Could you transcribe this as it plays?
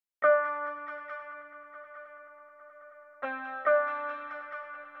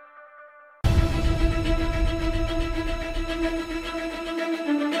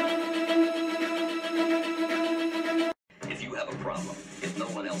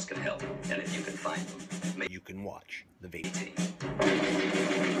else can help. And if you can find them, maybe you can watch the vApe team.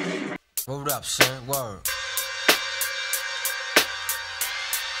 Word up, son. Word.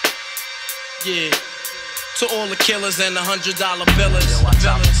 Yeah. To all the killers and the $100 billers.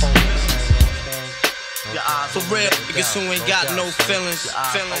 For real, niggas who ain't got no feelings.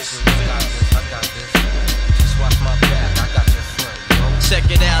 Check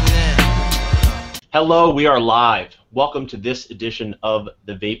it out now. Hello, we are live. Welcome to this edition of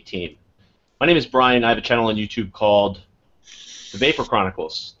the Vape Team. My name is Brian. I have a channel on YouTube called The Vapor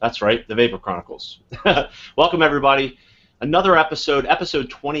Chronicles. That's right, The Vapor Chronicles. Welcome, everybody. Another episode, episode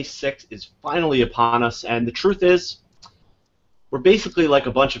 26, is finally upon us, and the truth is, we're basically like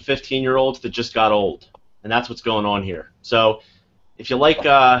a bunch of 15-year-olds that just got old, and that's what's going on here. So, if you like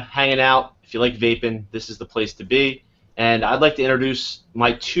hanging out, if you like vaping, this is the place to be. And I'd like to introduce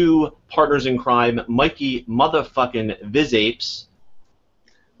my two partners in crime, Mikey motherfucking vApes.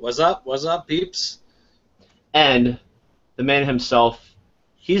 What's up, peeps? And the man himself.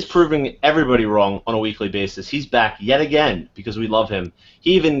 He's proving everybody wrong on a weekly basis. He's back yet again because we love him.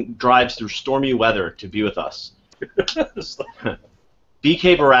 He even drives through stormy weather to be with us. BK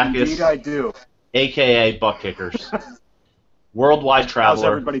Baracus. Indeed I do. A.K.A. Butt Kickers. Worldwide traveler. How's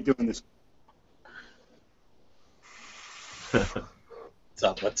everybody doing this?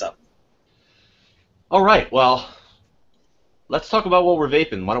 What's up? All right, well, let's talk about what we're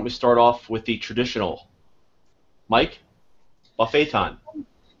vaping. Why don't we start off with the traditional. Mike, buffet time.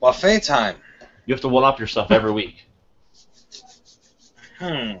 Buffet time. You have to one-up yourself every week.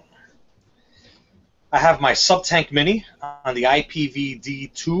 I have my Sub-Tank Mini on the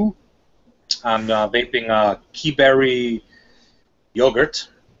IPVD2. I'm vaping Keyberry yogurt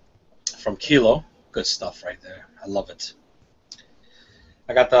from Kilo. Good stuff right there. I love it.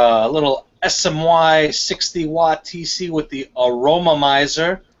 I got the little SMY 60-watt TC with the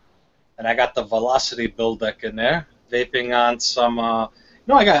Aromamizer, and I got the Velocity build deck in there. Vaping on some. I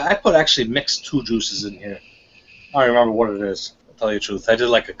put actually mixed two juices in here. I don't remember what it is. I'll tell you the truth. I did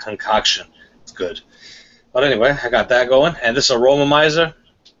like a concoction. It's good. But anyway, I got that going, and this Aromamizer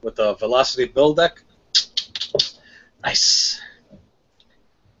with the Velocity build deck. Nice.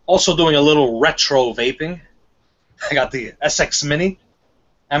 Also doing a little retro vaping. I got the SX Mini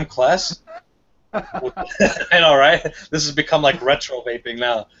M Class. I know, right? This has become like retro vaping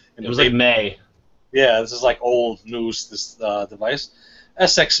now. It was like May. Yeah, this is like old news, this device.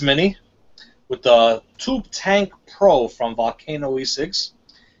 SX Mini with the Tube Tank Pro from Volcano E-cigs.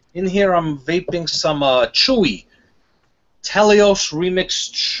 In here I'm vaping some Chewy. Telios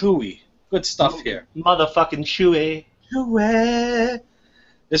Remix Chewy. Good stuff here. Motherfucking Chewy. Chewy.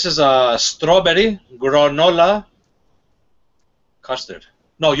 This is a strawberry granola custard.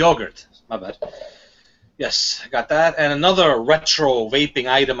 No, yogurt. My bad. Yes, I got that. And another retro vaping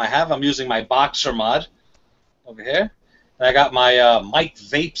item I have. I'm using my Boxer mod over here. And I got my Mike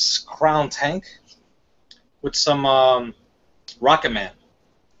Vapes Crown Tank with some Rocket Man.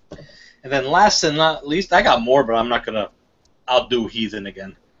 And then last and not least, I got more, but I'm not going to outdo Heathen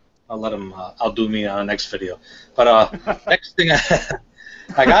again. I'll let him outdo me on the next video. But next thing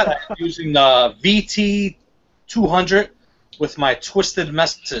I got, I'm using the VT200 with my Twisted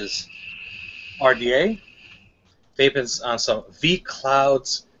Messes RDA. Vaping on some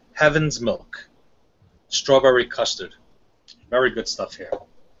V-Clouds Heaven's Milk. Strawberry custard. Very good stuff here.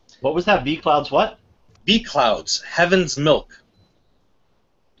 What was that? V-Clouds what? V-Clouds Heaven's Milk.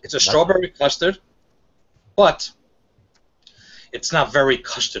 It's a strawberry custard, but it's not very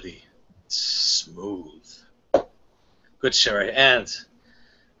custardy. It's smooth. Good sherry. And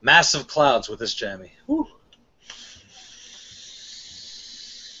massive clouds with this jammy. Whew.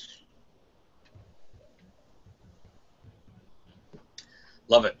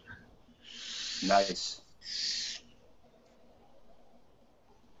 Love it. Nice.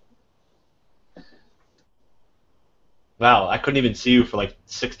 Wow, I couldn't even see you for like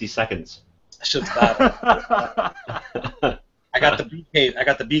 60 seconds. That shit's bad. I got the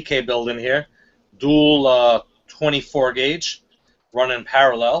BK build in here. Dual 24 gauge, running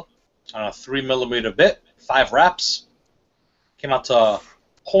parallel on a 3mm bit, 5 wraps. Came out to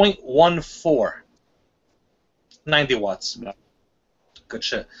 0.14. 90 watts. Good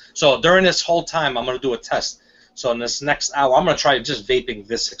shit. So during this whole time, I'm going to do a test. So in this next hour, I'm going to try just vaping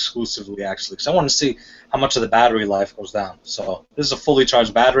this exclusively, actually, because I want to see how much of the battery life goes down. So this is a fully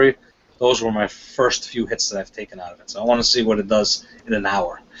charged battery. Those were my first few hits that I've taken out of it. So I want to see what it does in an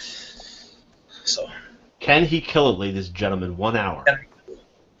hour. So. Can he kill it, ladies and gentlemen? 1 hour. Well,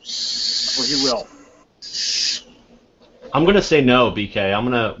 he will. I'm gonna say no,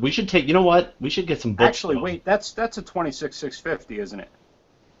 BK. We should take. You know what? We should get some books. Actually, wait. That's a 26650, isn't it?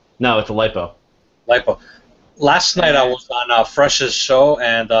 No, it's a lipo. Lipo. Last night I was on Fresh's show,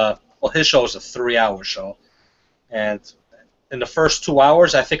 and well, his show was a 3-hour show, and in the first 2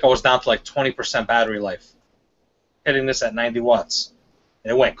 hours, I think I was down to like 20% battery life, hitting this at 90 watts,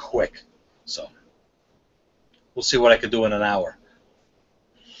 and it went quick. So we'll see what I could do in an hour.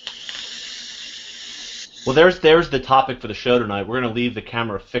 Well, there's the topic for the show tonight. We're going to leave the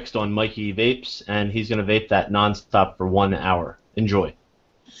camera fixed on Mikey Vapes, and he's going to vape that nonstop for 1 hour. Enjoy.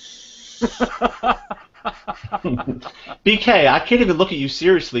 BK, I can't even look at you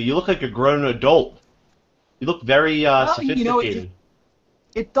seriously. You look like a grown adult. You look very sophisticated. You know,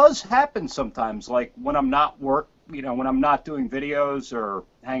 it does happen sometimes. Like when I'm not when I'm not doing videos or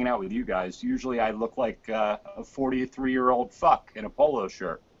hanging out with you guys. Usually, I look like a 43-year-old fuck in a polo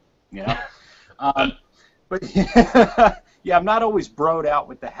shirt. You know. But yeah, I'm not always broed out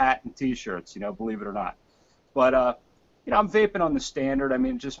with the hat and T-shirts. You know, believe it or not. But you know, I'm vaping on the standard. I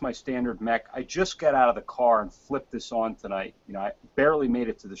mean, just my standard mech. I just got out of the car and flipped this on tonight. You know, I barely made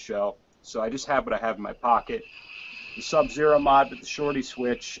it to the show, so I just have what I have in my pocket. The Sub-Zero mod with the shorty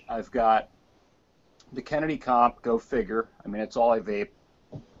switch. I've got the Kennedy comp, go figure. I mean, it's all I vape.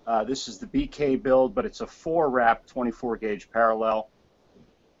 This is the BK build, but it's a 4-wrap 24-gauge parallel.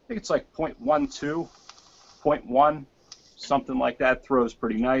 I think it's like 0.12, 0.1, something like that. Throws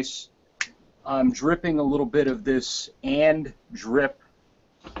pretty nice. I'm dripping a little bit of this and drip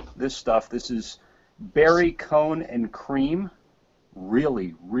this stuff. This is berry, cone, and cream.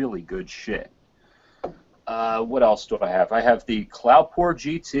 Really, really good shit. What else do I have? I have the Cloudpore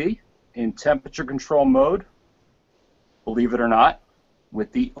GT in temperature control mode, believe it or not,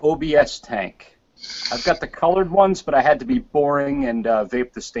 with the OBS tank. I've got the colored ones, but I had to be boring and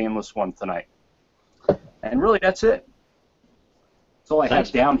vape the stainless one tonight. And really, that's it. That's all I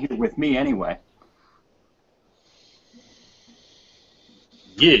have down here with me anyway.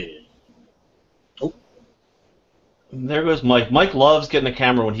 Yeah. Oh. There goes Mike. Mike loves getting the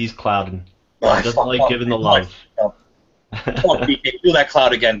camera when he's clouding. Doesn't like giving the love. Talk, BK. Do that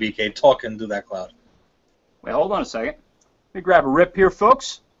cloud again, BK. Talk and do that cloud. Wait, hold on a second. Let me grab a rip here,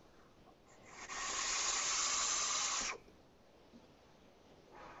 folks.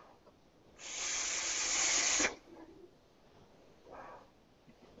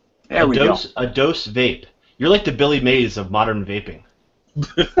 There we go. A dose vape. You're like the Billy Mays of modern vaping.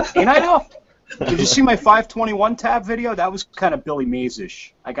 Ain't I though? Did you see my 521 tab video? That was kind of Billy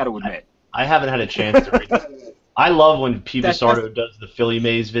Mays-ish, I got to admit. I haven't had a chance to read that. I love when P. Visardo does the Philly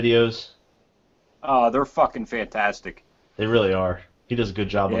Mays videos. Oh, they're fucking fantastic. They really are. He does a good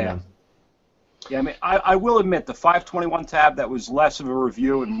job on them. Yeah, I mean, I will admit, the 521 tab, that was less of a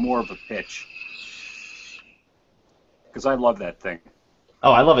review and more of a pitch. Because I love that thing.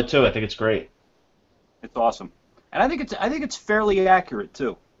 Oh, I love it too. I think it's great. It's awesome, and I think it's fairly accurate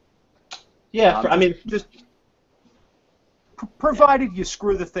too. Yeah, I mean, just provided you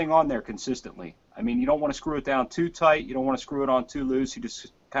screw the thing on there consistently. I mean, you don't want to screw it down too tight. You don't want to screw it on too loose. You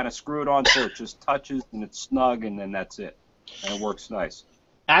just kind of screw it on so it just touches and it's snug, and then that's it, and it works nice.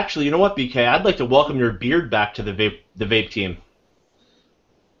 Actually, you know what, BK? I'd like to welcome your beard back to the vape team.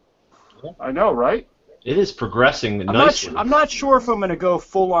 I know, right? It is progressing nicely. I'm not sure if I'm going to go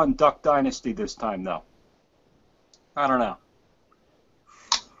full-on Duck Dynasty this time, though. I don't know.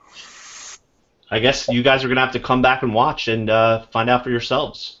 I guess you guys are going to have to come back and watch and find out for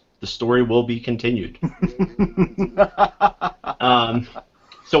yourselves. The story will be continued. So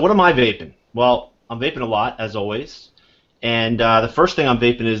what am I vaping? Well, I'm vaping a lot, as always. And the first thing I'm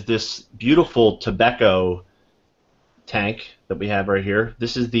vaping is this beautiful Tobacco tank that we have right here.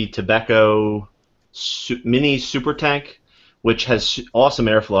 This is the Tobacco Mini Super Tank, which has awesome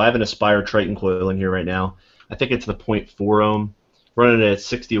airflow. I have an Aspire Triton coil in here right now. I think it's the 0.4 ohm, running it at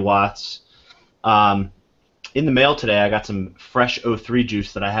 60 watts. In the mail today, I got some fresh O3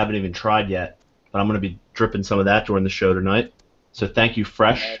 juice that I haven't even tried yet, but I'm going to be dripping some of that during the show tonight. So thank you,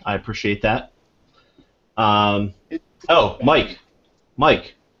 Fresh. I appreciate that. Oh, Mike.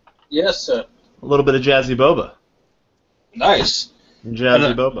 Yes, sir. A little bit of Jazzy Boba. Nice.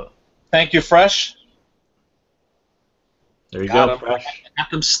 Jazzy Boba. Thank you, Fresh. There you go, Fresh. I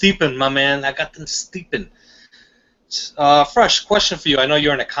got them steeping, my man. I got them steeping. Fresh, question for you. I know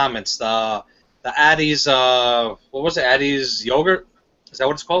you're in the comments. The Addy's, what was it? Addy's yogurt? Is that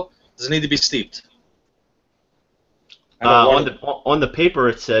what it's called? Does it need to be steeped? On the paper,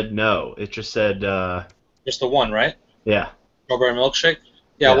 it said no. It just said. Just the one, right? Yeah. Strawberry milkshake.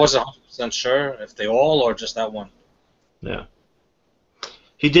 Yeah, I wasn't 100% sure if they all or just that one. Yeah.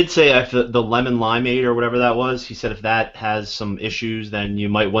 He did say if the lemon limeade or whatever that was, he said if that has some issues, then you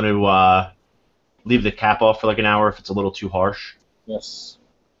might want to leave the cap off for like an hour if it's a little too harsh. Yes.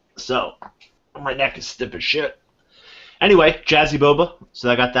 So, my neck is stiff as shit. Anyway, Jazzy Boba.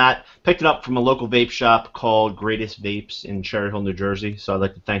 So I got that. Picked it up from a local vape shop called Greatest Vapes in Cherry Hill, New Jersey. So I'd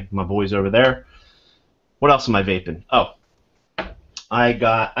like to thank my boys over there. What else am I vaping? Oh, I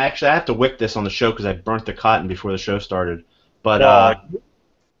have to wick this on the show because I burnt the cotton before the show started. But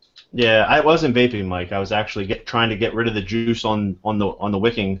yeah, I wasn't vaping, Mike. I was actually trying to get rid of the juice on the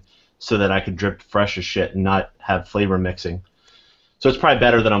wicking so that I could drip fresh as shit and not have flavor mixing. So it's probably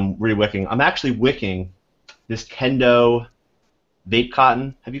better that I'm re-wicking. I'm actually wicking this Kendo vape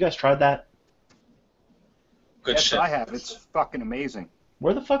cotton. Have you guys tried that? Good Yes, shit. I have. It's fucking amazing.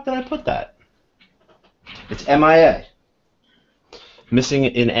 Where the fuck did I put that? It's MIA. Missing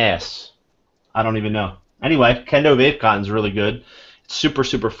in ass. I don't even know. Anyway, Kendo vape cotton's really good. It's super,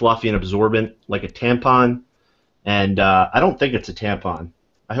 super fluffy and absorbent, like a tampon. And I don't think it's a tampon.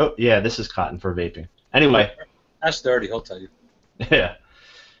 I hope. Yeah, this is cotton for vaping. Anyway. That's dirty, he'll tell you. Yeah.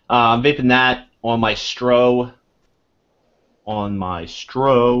 I'm vaping that on my Stro,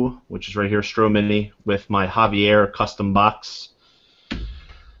 which is right here, Stro Mini, with my Javier custom box.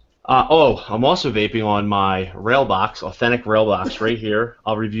 I'm also vaping on my Railbox, authentic Railbox right here.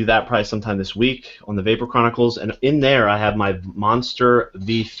 I'll review that probably sometime this week on the Vapor Chronicles. And in there, I have my Monster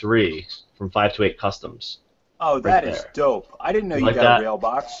V3 from 528 Customs. Oh, that is dope. I didn't know you like got that? a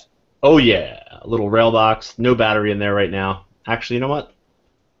Railbox. Oh, yeah. A little Railbox. No battery in there right now. Actually, you know what?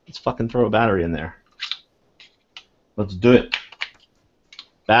 Let's fucking throw a battery in there. Let's do it.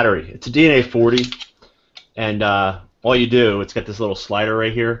 Battery. It's a DNA 40. And all you do, it's got this little slider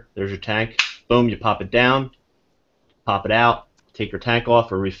right here. There's your tank. Boom, you pop it down, pop it out, take your tank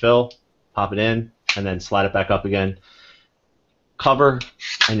off or refill, pop it in, and then slide it back up again. Cover,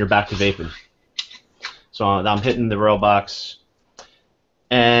 and you're back to vaping. So I'm hitting the rail box,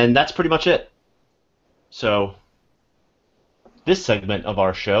 and that's pretty much it. So this segment of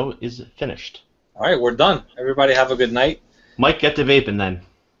our show is finished. All right, we're done. Everybody have a good night. Mike, get to vaping then.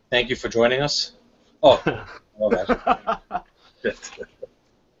 Thank you for joining us. Oh, okay.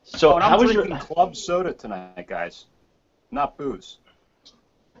 So and how I'm was drinking your... club soda tonight, guys. Not booze.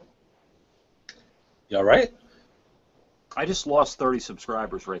 You all right? I just lost 30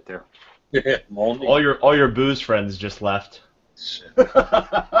 subscribers right there. Moldy. all your booze friends just left. Shit.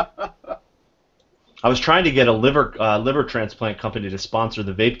 I was trying to get a liver transplant company to sponsor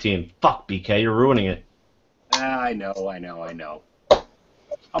the vape team. Fuck, BK, you're ruining it. I know.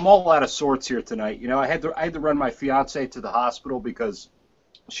 I'm all out of sorts here tonight. You know, I had to run my fiance to the hospital because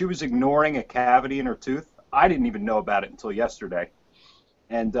she was ignoring a cavity in her tooth. I didn't even know about it until yesterday.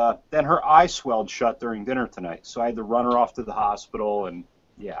 And then her eye swelled shut during dinner tonight, so I had to run her off to the hospital. And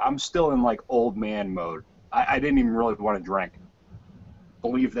yeah, I'm still in like old man mode. I didn't even really want to drink.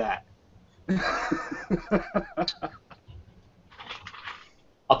 Believe that.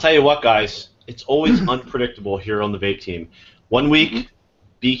 I'll tell you what, guys. It's always unpredictable here on the vape team. One week,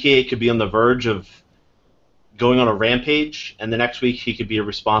 BK could be on the verge of going on a rampage, and the next week he could be a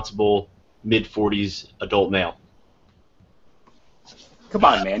responsible mid-40s adult male. Come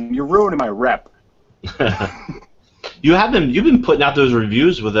on, man. You're ruining my rep. You've been putting out those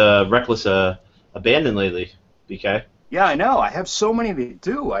reviews with Reckless Abandon lately, BK. Yeah, I know. I have so many to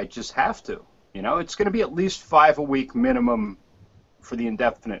do. I just have to. You know, it's going to be at least 5 a week minimum for the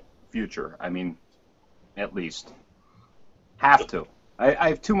indefinite future. I mean, at least. Have to. I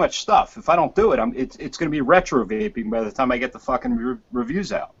have too much stuff. If I don't do it, it's going to be retro vaping by the time I get the fucking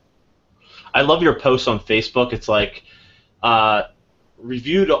reviews out. I love your posts on Facebook. It's like,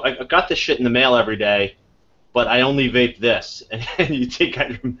 reviewed. I got this shit in the mail every day, but I only vape this, and you take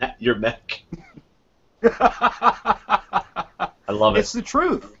out your mech. I love it. It's the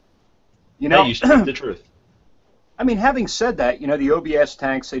truth. You know, yeah, you speak the truth. I mean, having said that, you know, the OBS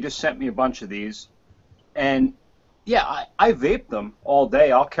tanks, they just sent me a bunch of these, and yeah, I vape them all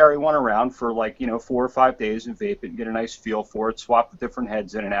day. I'll carry one around for like, 4 or 5 days and vape it and get a nice feel for it, swap the different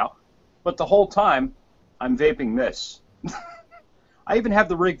heads in and out. But the whole time, I'm vaping this. I even have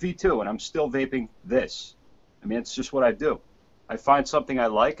the Rig V2, and I'm still vaping this. I mean, it's just what I do. I find something I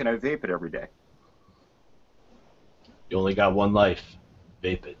like, and I vape it every day. You only got one life.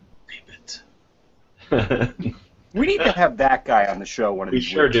 Vape it. Vape it. We need to have that guy on the show one of these We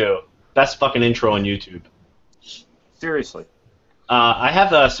sure weeks. do. Best fucking intro on YouTube. Seriously. I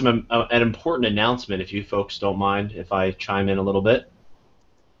have an important announcement, if you folks don't mind, if I chime in a little bit.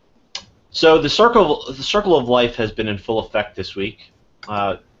 So the circle of life has been in full effect this week.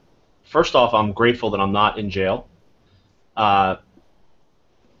 First off, I'm grateful that I'm not in jail. Now,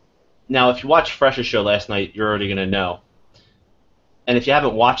 if you watched Fresh's show last night, you're already going to know. And if you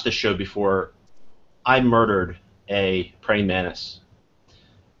haven't watched the show before, I murdered a praying mantis.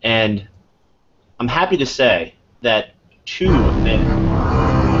 And I'm happy to say that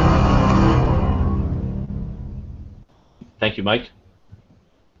Thank you, Mike.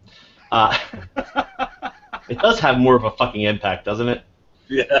 It does have more of a fucking impact, doesn't it?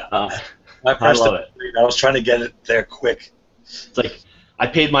 Yeah. I love it. I was trying to get it there quick. It's like, I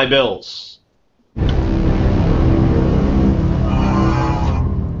paid my bills.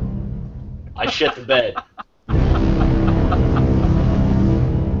 I shit the bed.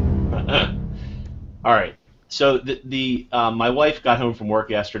 All right. So my wife got home from work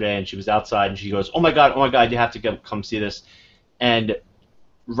yesterday, and she was outside, and she goes, oh my god, you have to come see this. And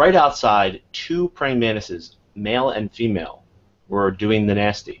right outside, 2 praying mantises, male and female, were doing the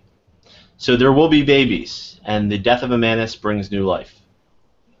nasty. So there will be babies, and the death of a mantis brings new life.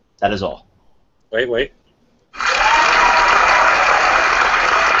 That is all. Wait.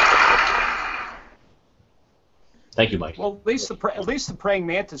 Thank you, Mike. Well, at least the praying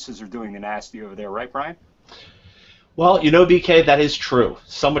mantises are doing the nasty over there, right, Brian? Well, you know, BK, that is true.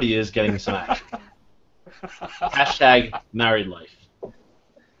 Somebody is getting some action. Hashtag married life.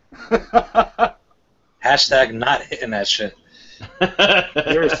 Hashtag not hitting that shit.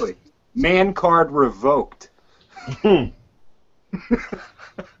 Seriously. Man card revoked. Not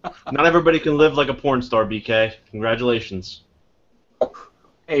everybody can live like a porn star, BK. Congratulations.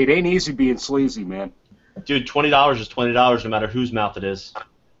 Hey, it ain't easy being sleazy, man. Dude, $20 is $20 no matter whose mouth it is.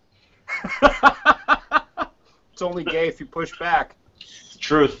 It's only gay if you push back.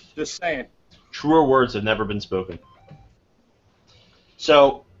 Truth. Just saying. Truer words have never been spoken.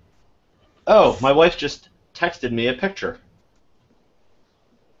 So, my wife just texted me a picture.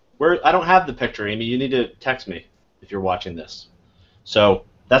 I don't have the picture, Amy. You need to text me if you're watching this. So,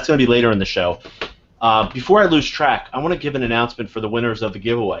 that's going to be later in the show. Before I lose track, I want to give an announcement for the winners of the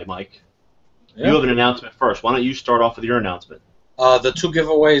giveaway, Mike. Yeah. You have an announcement first. Why don't you start off with your announcement? The 2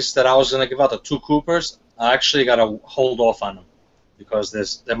 giveaways that I was going to give out, the 2 Coopers, I actually got to hold off on them because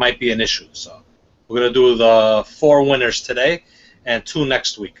there might be an issue. So we're going to do the 4 winners today and 2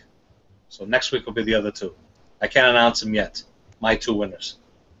 next week. So next week will be the other 2. I can't announce them yet. My 2 winners.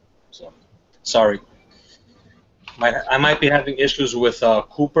 So sorry. I might be having issues with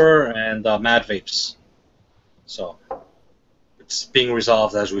Cooper and Mad Vapes. So it's being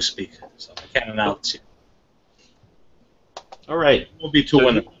resolved as we speak. So I can't announce it. All right. Will be 2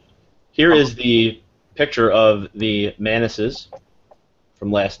 winners. Here is the picture of the mantises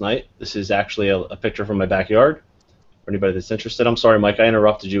from last night. This is actually a picture from my backyard. For anybody that's interested, I'm sorry, Mike, I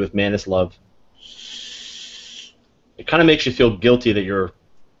interrupted you with mantis love. It kind of makes you feel guilty that you're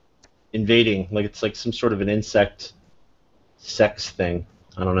invading, like it's like some sort of an insect sex thing.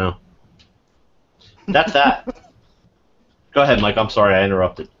 I don't know. That's that. Go ahead, Mike. I'm sorry, I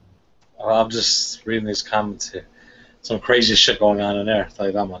interrupted. I'm just reading these comments here. Some crazy shit going on in there, I'll tell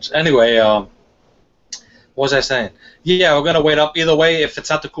you that much. Anyway, what was I saying? Yeah, we're going to wait up. Either way, if it's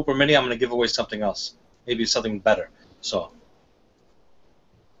not the Cooper Mini, I'm going to give away something else. Maybe something better. So,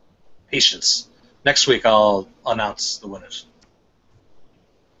 patience. Next week, I'll announce the winners.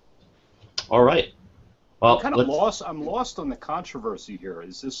 All right. Well, I'm lost on the controversy here.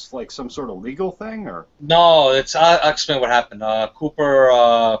 Is this like some sort of legal thing, or? No, I'll explain what happened. Cooper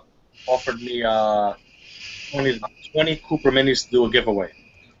offered me 20 Cooper Minis to do a giveaway.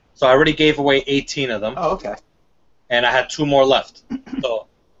 So I already gave away 18 of them. Oh, okay. And I had 2 more left. So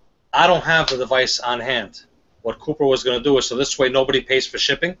I don't have the device on hand. What Cooper was going to do is, so this way nobody pays for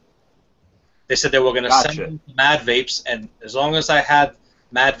shipping. They said they were going to send them Mad Vapes, and as long as I had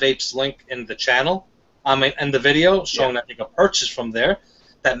Mad Vapes link in the channel, in the video, showing that they could purchase from there,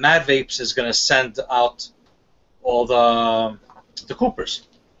 that Mad Vapes is going to send out all the Coopers.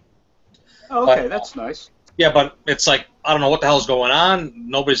 Oh, okay, that's nice. Yeah, but it's like, I don't know what the hell's going on.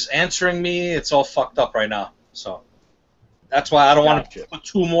 Nobody's answering me. It's all fucked up right now. So that's why I don't want to put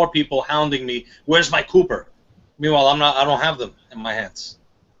 2 more people hounding me. Where's my Cooper? Meanwhile, I don't have them in my hands.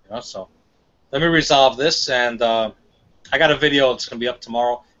 You know, so let me resolve this, and I got a video that's gonna be up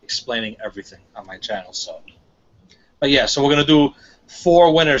tomorrow explaining everything on my channel. So, but yeah, so we're gonna do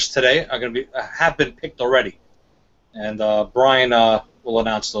 4 winners today. Have been picked already, and Brian will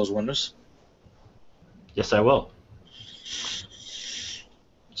announce those winners. Yes, I will.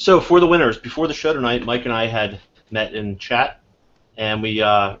 So for the winners, before the show tonight, Mike and I had met in chat, and we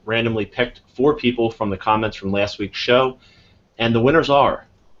randomly picked 4 people from the comments from last week's show, and the winners are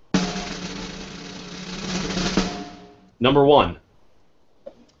number 1,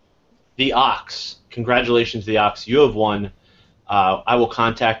 the Ox. Congratulations, the Ox. You have won. I will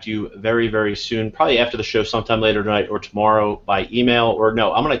contact you very, very soon, probably after the show, sometime later tonight or tomorrow by email, or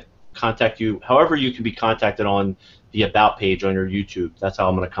no, I'm gonna contact you however you can be contacted on the About page on your YouTube. That's how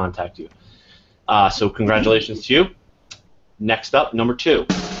I'm going to contact you. So congratulations to you. Next up, number 2.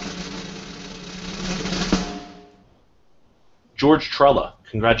 George Trella.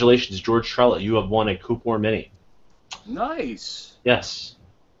 Congratulations, George Trella. You have won a Coupor Mini. Nice. Yes.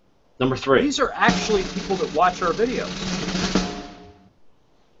 Number 3. These are actually people that watch our videos.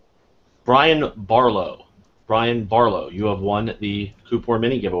 Brian Barlow. Brian Barlow, you have won the Coupor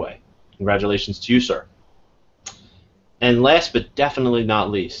Mini giveaway. Congratulations to you, sir. And last but definitely not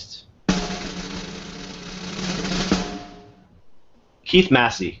least, Keith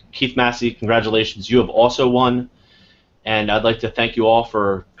Massey. Keith Massey, congratulations. You have also won. And I'd like to thank you all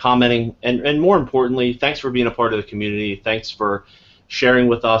for commenting. And more importantly, thanks for being a part of the community. Thanks for sharing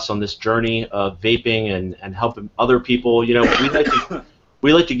with us on this journey of vaping and helping other people. You know,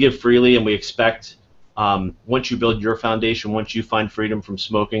 we like to give freely, and we expect once you build your foundation, once you find freedom from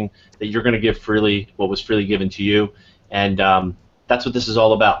smoking, that you're going to give freely what was freely given to you. And that's what this is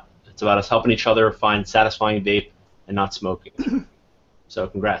all about. It's about us helping each other find satisfying vape and not smoking. So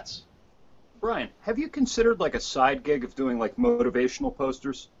congrats. Brian, have you considered like a side gig of doing like motivational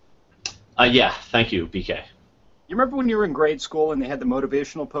posters? Yeah, thank you, BK. You remember when you were in grade school and they had the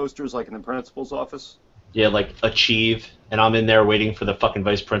motivational posters like in the principal's office? Yeah, like Achieve, and I'm in there waiting for the fucking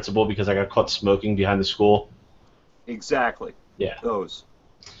vice principal because I got caught smoking behind the school. Exactly. Yeah. Those.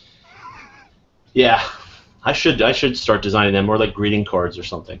 Yeah, I should start designing them, or like greeting cards or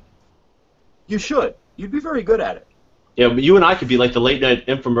something. You should. You'd be very good at it. Yeah, but you and I could be like the late night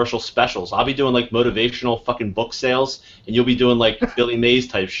infomercial specials. I'll be doing like motivational fucking book sales, and you'll be doing like Billy Mays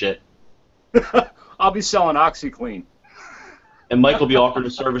type shit. I'll be selling OxyClean. And Mike will be offering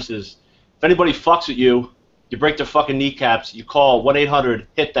the services. If anybody fucks with you, you break their fucking kneecaps, you call 1-800,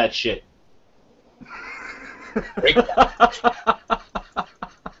 hit that shit.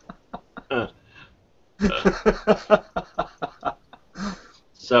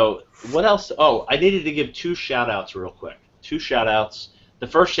 So, what else? Oh, I needed to give 2 shout-outs real quick. 2 shout-outs. The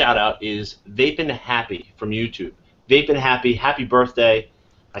first shout-out is Vapin' Happy from YouTube. Vapin' Happy, happy birthday.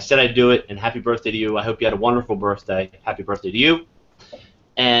 I said I'd do it, and happy birthday to you. I hope you had a wonderful birthday. Happy birthday to you.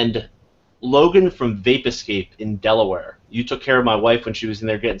 And Logan from Vape Escape in Delaware. You took care of my wife when she was in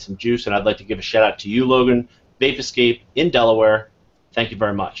there getting some juice, and I'd like to give a shout-out to you, Logan. Vape Escape in Delaware. Thank you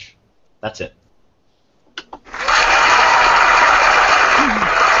very much. That's it.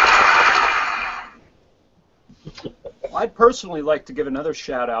 I'd personally like to give another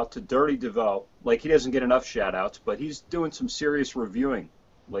shout out to Dirty DeVoe. Like, he doesn't get enough shout outs, but he's doing some serious reviewing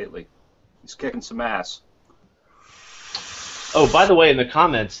lately. He's kicking some ass. Oh, by the way, in the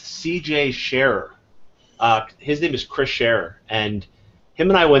comments, CJ Scherer. His name is Chris Scherer, and him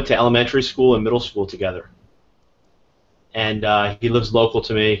and I went to elementary school and middle school together. And he lives local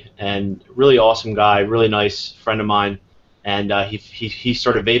to me, and really awesome guy, really nice friend of mine. And he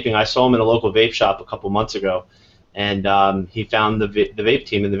started vaping. I saw him in a local vape shop a couple months ago, and he found the vape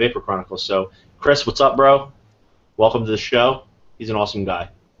team in the Vapor Chronicles. So, Chris, what's up, bro? Welcome to the show. He's an awesome guy.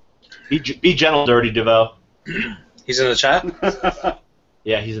 Be gentle, Dirty DeVoe. He's in the chat?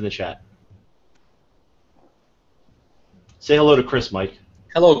 Yeah, he's in the chat. Say hello to Chris, Mike.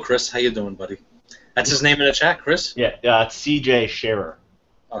 Hello, Chris. How you doing, buddy? That's his name in the chat, Chris? Yeah, it's CJ Scherer.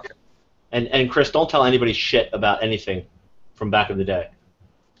 Okay. And Chris, don't tell anybody shit about anything from back in the day.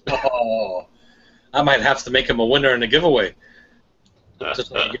 Oh, I might have to make him a winner in a giveaway.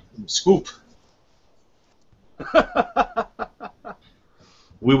 Just like give him a scoop.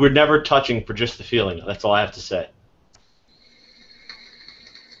 We were never touching for just the feeling. That's all I have to say.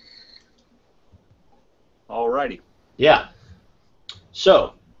 Alrighty. Yeah.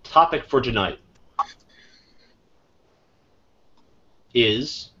 So, topic for tonight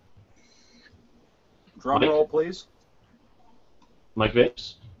is... Drum Mike? roll, please. Mike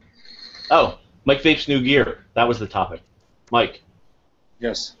Vapes? Oh, Mike Vapes' new gear. That was the topic. Mike,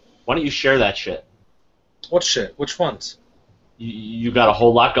 Yes. why don't you share that shit? What shit? Which ones? You got a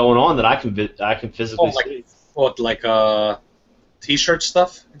whole lot going on that I can physically see. What, like t-shirt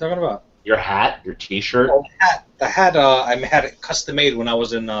stuff you're talking about? Your hat, your T-shirt. Oh, the hat I had it custom made when I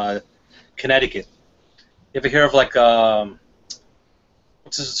was in Connecticut. You ever hear of like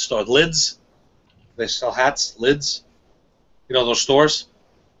what's this store? Lids? They sell hats, Lids. You know those stores?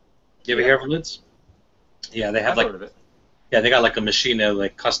 You ever hear of Lids? Yeah, they have I've heard of it. Yeah, they got like a machine to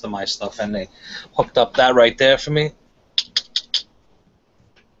like customize stuff, and they hooked up that right there for me.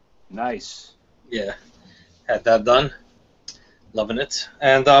 Nice. Yeah, had that done. Loving it.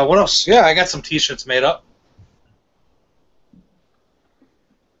 And what else? Yeah, I got some T-shirts made up.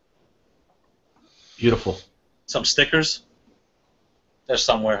 Beautiful. Some stickers. They're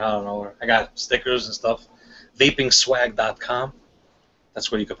somewhere. I don't know where. I got stickers and stuff. VapingSwag.com.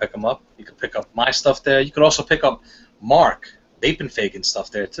 That's where you can pick them up. You can pick up my stuff there. You could also pick up Mark, Vaping Fagan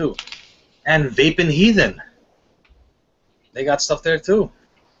stuff there too. And Vaping Heathen. They got stuff there too.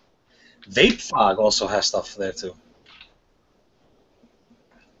 Vape Fog also has stuff there too.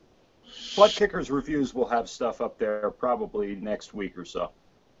 Blood Kickers Reviews will have stuff up there probably next week or so.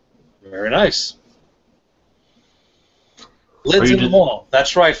 Very nice. Lids in the mall.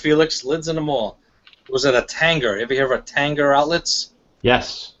 That's right, Felix. Lids in the mall. It was at a Tanger. You ever hear of a Tanger Outlets?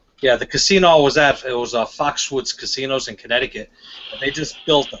 Yes. Yeah, the casino was Foxwoods Casinos in Connecticut. And they just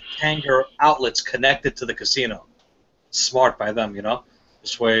built a Tanger Outlets connected to the casino. Smart by them, you know.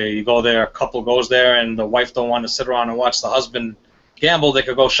 This way you go there, a couple goes there, and the wife don't want to sit around and watch the husband gamble. They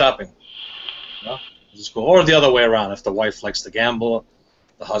could go shopping. You know? Just go, or the other way around. If the wife likes to gamble,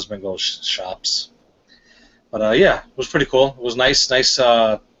 the husband goes shops. But yeah, it was pretty cool. It was nice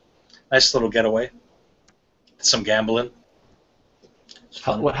little getaway. Did some gambling.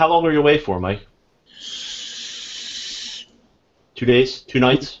 How long were you away for, Mike? 2 days? 2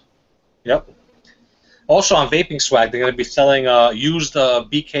 nights? Yep. Also on Vaping Swag, they're going to be selling used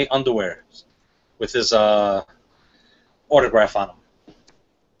BK underwear with his autograph on them.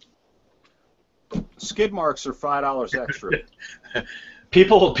 Skid marks are $5 extra.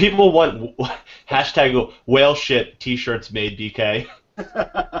 People want hashtag whale shit T-shirts made BK.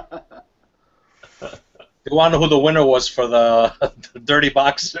 You want to know who the winner was for the Dirty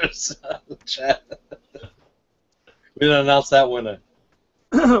Boxers chat? We didn't announce that winner.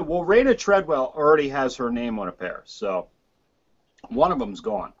 Well, Raina Treadwell already has her name on a pair, so one of them's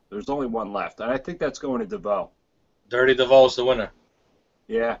gone. There's only one left, and I think that's going to DeVoe. Dirty DeVoe's the winner.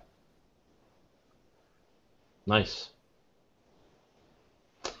 Yeah. Nice.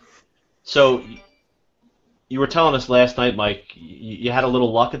 So, you were telling us last night, Mike, you had a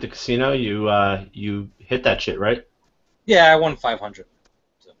little luck at the casino. You hit that shit, right? Yeah, I won 500.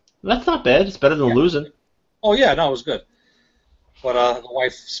 So. That's not bad. It's better than losing. Oh yeah, no, it was good. But the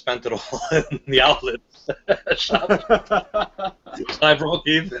wife spent it all in the outlet shop. So I broke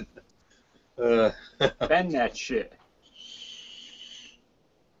even. Bend that shit.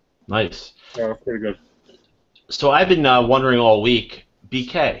 Nice. Yeah, pretty good. So I've been wondering all week,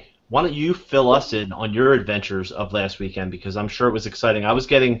 BK, why don't you fill us in on your adventures of last weekend? Because I'm sure it was exciting. I was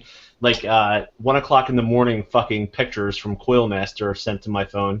getting like 1 o'clock in the morning fucking pictures from Coilmaster sent to my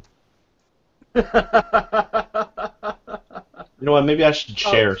phone. You know what? Maybe I should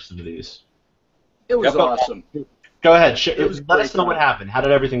share some of these. It was awesome. Go ahead. Let us know what happened. How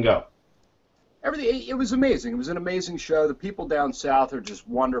did everything go? It was amazing. It was an amazing show. The people down south are just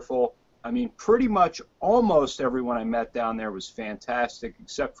wonderful. I mean, pretty much almost everyone I met down there was fantastic,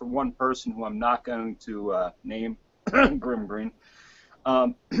 except for one person who I'm not going to name, Grim Green.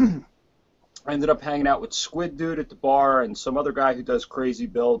 I ended up hanging out with Squid Dude at the bar and some other guy who does crazy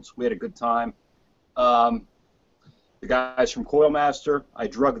builds. We had a good time. The guys from Coilmaster, I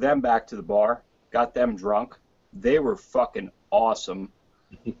drug them back to the bar, got them drunk. They were fucking awesome.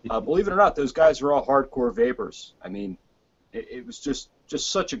 Believe it or not, those guys are all hardcore vapors. I mean, it was just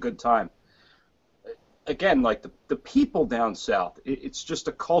such a good time. Again, like the people down south, it's just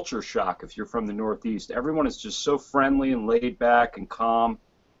a culture shock if you're from the Northeast. Everyone is just so friendly and laid back and calm.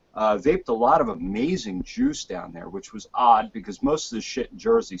 Vaped a lot of amazing juice down there, which was odd because most of the shit in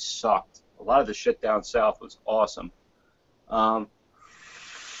Jersey sucked. A lot of the shit down south was awesome.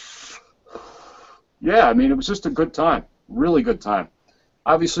 Yeah, I mean, it was just a good time. Really good time.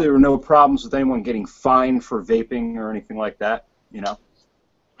 Obviously, there were no problems with anyone getting fined for vaping or anything like that, you know.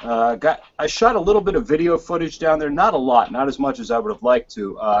 I shot a little bit of video footage down there, not a lot, not as much as I would have liked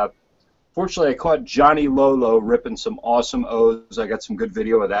to. Fortunately, I caught Johnny Lolo ripping some awesome O's. I got some good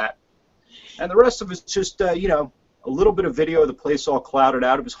video of that. And the rest of it's just, you know, a little bit of video of the place all clouded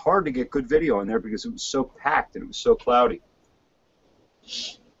out. It was hard to get good video in there because it was so packed and it was so cloudy.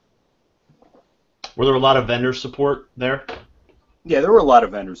 Were there a lot of vendor support there? Yeah, there were a lot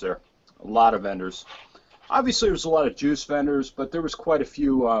of vendors there. A lot of vendors. Obviously, there was a lot of juice vendors, but there was quite a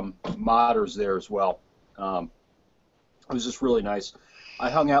few modders there as well. It was just really nice. I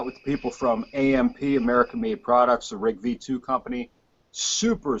hung out with the people from AMP, American Made Products, the Rig V2 company.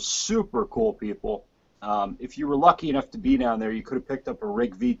 Super, super cool people. If you were lucky enough to be down there, you could have picked up a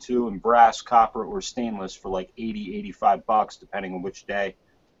Rig V2 in brass, copper, or stainless for like $80, $85, depending on which day.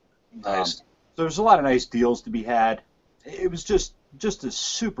 Nice. So there's a lot of nice deals to be had. It was just a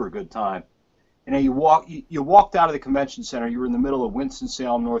super good time. You know, you walked out of the convention center. You were in the middle of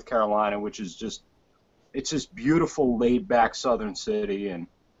Winston-Salem, North Carolina, which is just it's this beautiful, laid-back southern city, and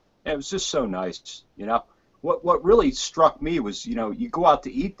it was just so nice. You know, What really struck me was, you know, you go out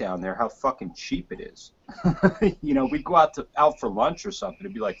to eat down there, how fucking cheap it is. You know, we'd go out for lunch or something,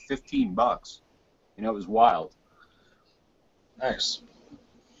 it'd be like $15. You know, it was wild. Nice.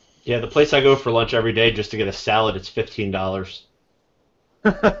 Yeah, the place I go for lunch every day just to get a salad, it's $15.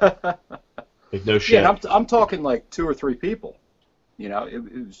 Like no shit. Yeah, and I'm talking like 2 or 3 people. You know,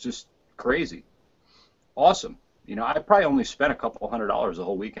 it was just crazy. Awesome. You know, I probably only spent a couple $100 the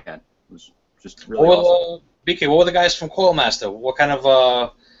whole weekend. It was just really awesome. BK, what were the guys from Coil Master? What kind of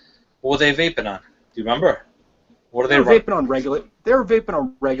what were they vaping on? Do you remember? What are they vaping on They were vaping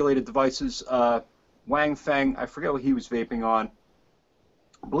on regulated devices. Wang Feng, I forget what he was vaping on.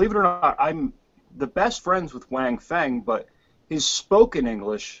 Believe it or not, I'm the best friends with Wang Feng, but his spoken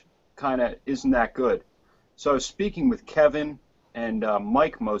English kind of isn't that good. So I was speaking with Kevin and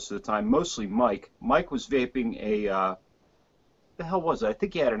Mike most of the time, mostly Mike. Mike was vaping a, the hell was it? I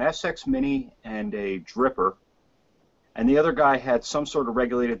think he had an SX Mini and a dripper, and the other guy had some sort of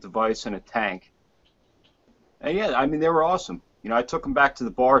regulated device and a tank. And yeah, I mean, they were awesome. You know, I took them back to the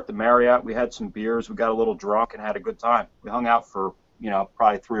bar at the Marriott. We had some beers. We got a little drunk and had a good time. We hung out for, you know,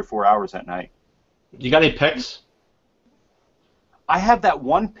 probably 3 or 4 hours that night. You got any pics? I have that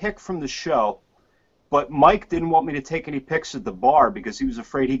one pic from the show, but Mike didn't want me to take any pics at the bar because he was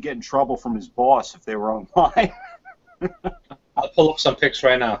afraid he'd get in trouble from his boss if they were online. I'll pull up some pics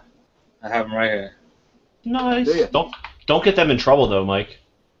right now. I have them right here. Nice. Don't get them in trouble though, Mike.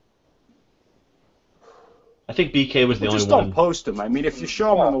 I think BK was the only just one. Don't post them. I mean, if you show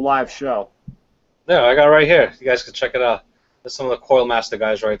them on the live show. Yeah, I got it right here. You guys can check it out. There's some of the Coil Master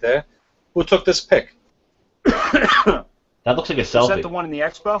guys right there. Who took this pic? That looks like a selfie. Is that the one in the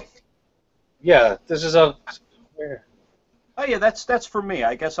expo? Yeah, this is a... Where? Oh, yeah, that's for me.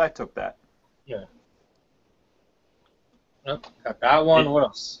 I guess I took that. Yeah. Yep, got that one. What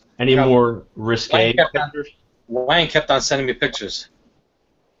else? Any more risque pictures? Wang kept on sending me pictures.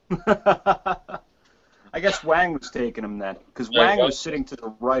 I guess Wang was taking them then, because Wang was sitting to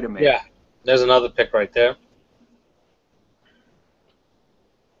the right of me. Yeah, there's another pic right there.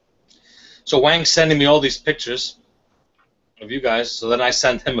 So Wang's sending me all these pictures of you guys, so then I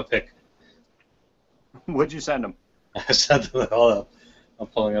sent him a pic. What'd you send him? I sent him it all up. I'm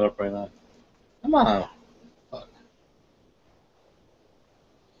pulling it up right now. Come on. Fuck.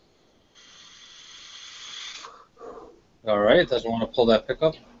 All right, doesn't want to pull that pic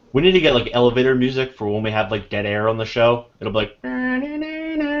up. We need to get like elevator music for when we have like dead air on the show. It'll be like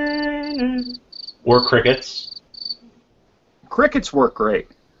or crickets. Crickets work great.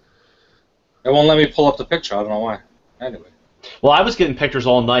 It won't let me pull up the picture. I don't know why. Anyway. Well, I was getting pictures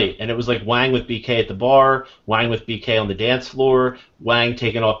all night, and it was like Wang with BK at the bar, Wang with BK on the dance floor, Wang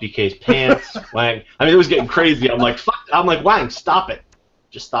taking off BK's pants, Wang. I mean, it was getting crazy. I'm like, fuck. I'm like, Wang, stop it.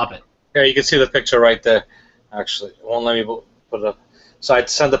 Just stop it. Here, you can see the picture right there. Actually, it won't let me put it up. So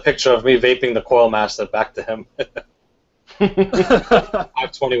I'd send a picture of me vaping the Coil Master back to him.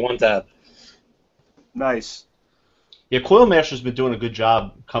 521 tab. Nice. Yeah, Coil Master's been doing a good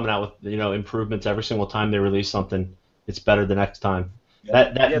job coming out with, you know, improvements every single time they release something. It's better the next time.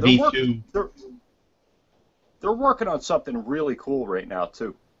 Yeah. That V2. They're working on something really cool right now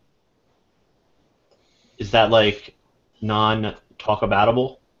too. Is that like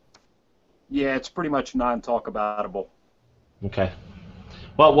non-talk-aboutable? Yeah, it's pretty much non-talk-aboutable. Okay.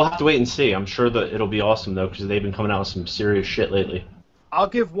 Well, we'll have to wait and see. I'm sure that it'll be awesome though, because they've been coming out with some serious shit lately. I'll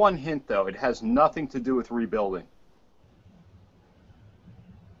give one hint though. It has nothing to do with rebuilding.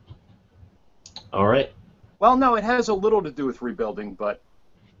 All right. Well, no, it has a little to do with rebuilding, but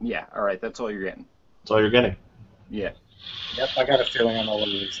yeah, all right, that's all you're getting. That's all you're getting. Yeah. Yep, I got a feeling I know what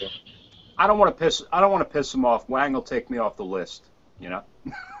it is. So. I don't want to piss him off. Wang will take me off the list, you know.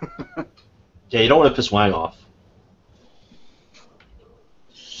 Yeah, you don't want to piss Wang off.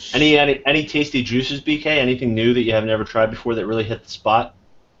 Any tasty juices, BK? Anything new that you haven't ever tried before that really hit the spot?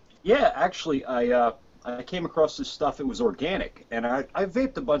 Yeah, actually, I came across this stuff. It was organic, and I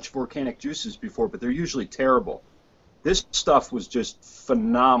vaped a bunch of organic juices before, but they're usually terrible. This stuff was just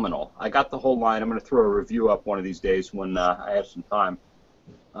phenomenal. I got the whole line. I'm going to throw a review up one of these days when I have some time.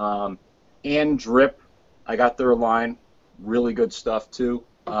 And Drip, I got their line. Really good stuff, too.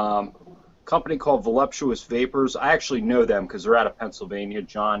 Company called Voluptuous Vapors. I actually know them because they're out of Pennsylvania.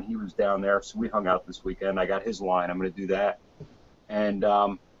 John, he was down there, so we hung out this weekend. I got his line. I'm going to do that. And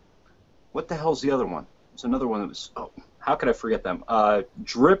what the hell's the other one? There's another one that was, oh, how could I forget them?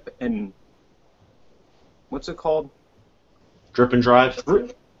 Drip and, what's it called? Drip and Drive?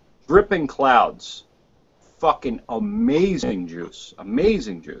 Drip and Clouds. Fucking amazing juice.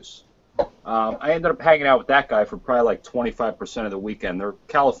 Amazing juice. I ended up hanging out with that guy for probably like 25% of the weekend. They're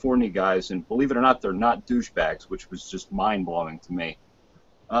California guys, and believe it or not, they're not douchebags, which was just mind-blowing to me.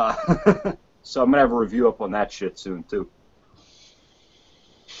 So I'm going to have a review up on that shit soon, too.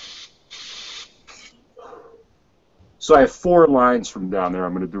 So I have 4 lines from down there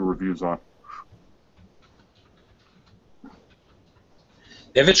I'm going to do reviews on.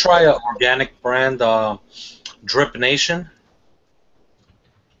 You ever try an organic brand, Drip Nation?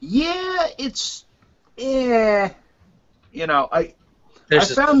 Yeah, it's, you know, I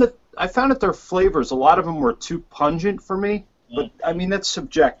There's found that their flavors, a lot of them were too pungent for me. But I mean, that's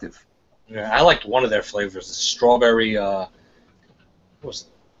subjective. Yeah, I liked one of their flavors, the strawberry. It was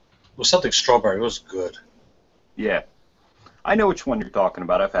something strawberry. It was good. Yeah, I know which one you're talking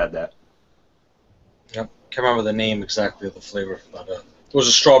about. I've had that. Yep. Can't remember the name exactly of the flavor, but it was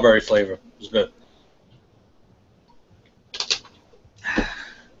a strawberry flavor. It was good.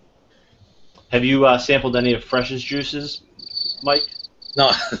 Have you sampled any of Fresh's juices, Mike?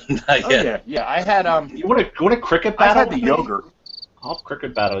 No, not yet. Oh yeah. I had You want a cricket I battle? had the yogurt. I'll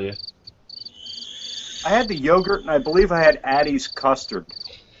cricket battle you. I had the yogurt, and I believe I had Addie's custard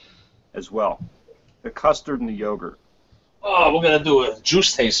as well. The custard and the yogurt. Oh, we're gonna do a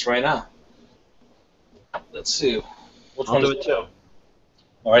juice taste right now. Let's see. Which I'll one do is it too.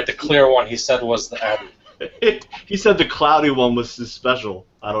 All right, the clear one he said was the Addie. He said the cloudy one was his special.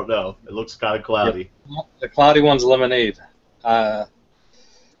 I don't know. It looks kind of cloudy. The cloudy one's lemonade.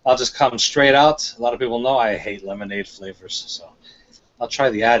 I'll just come straight out. A lot of people know I hate lemonade flavors, so I'll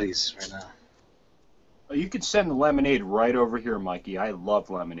try the Addies right now. Oh, you can send the lemonade right over here, Mikey. I love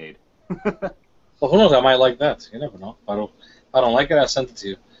lemonade. Well, who knows? I might like that. You never know. If I don't like it, I'll send it to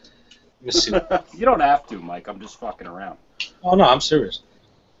you. Let me see. You don't have to, Mike. I'm just fucking around. Oh no, I'm serious.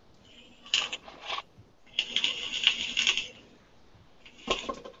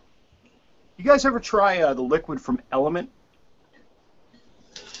 You guys ever try the liquid from Element?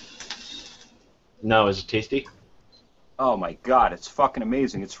 No, is it tasty? Oh my God, it's fucking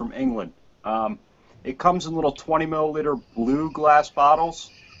amazing. It's from England. It comes in little 20 milliliter blue glass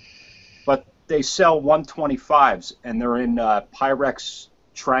bottles, but they sell 125s, and they're in Pyrex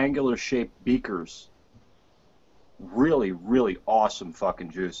triangular shaped beakers. Really, really awesome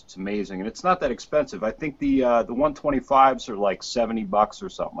fucking juice. It's amazing, and it's not that expensive. I think the 125s are like $70 or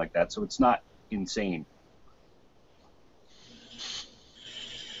something like that, so it's not insane.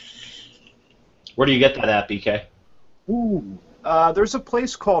 Where do you get that at, BK? Ooh. There's a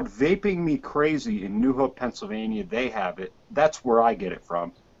place called Vaping Me Crazy in New Hope, Pennsylvania. They have it. That's where I get it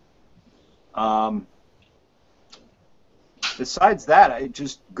from. Besides that, I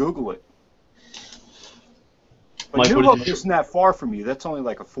just Google it. But Mike, New Hope isn't that far from you. That's only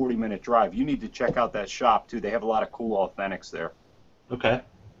like a 40-minute drive. You need to check out that shop, too. They have a lot of cool authentics there. Okay.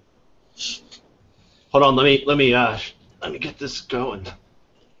 Hold on, let me get this going.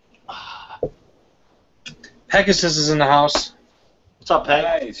 Pegasus is in the house. What's up, Peg?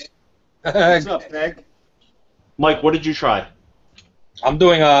 Nice. What's up, Peg? Mike, what did you try? I'm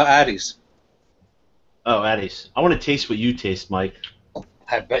doing Addies. Oh, Addie's. I want to taste what you taste, Mike.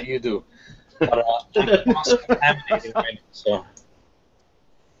 I bet you do. But I'm cross-contaminating right now, so.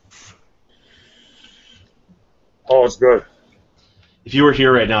 Oh, it's good. If you were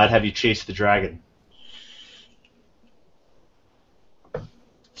here right now, I'd have you chase the dragon.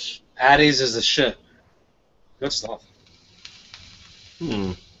 Addies is the shit. Good stuff.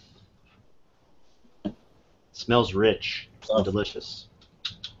 Smells rich and delicious.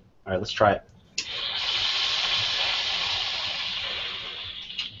 All right, let's try it.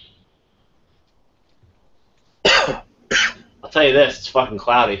 I'll tell you this, it's fucking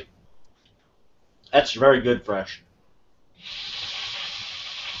cloudy. That's very good, Fresh.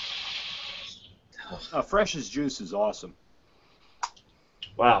 Fresh's juice is awesome.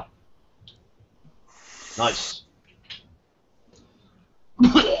 Wow. Nice.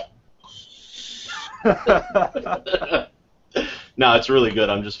 No, it's really good.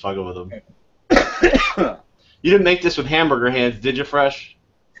 I'm just fucking with them. You didn't make this with hamburger hands, did you, Fresh?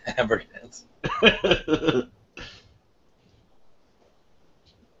 Hamburger hands.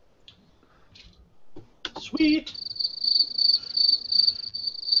 Sweet.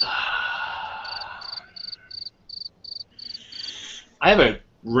 I have a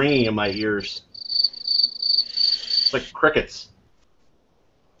ringing in my ears. It's like crickets.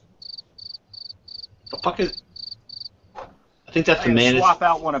 The fuck is... I think that's I'm a going to Manus... swap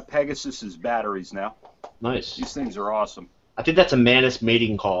out one of Pegasus's batteries now. Nice. These things are awesome. I think that's a Manus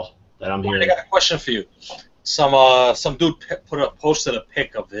mating call that I'm I hearing. got a question for you. Some dude posted a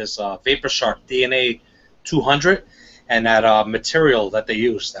pic of his Vapor Shark DNA 200, and that material that they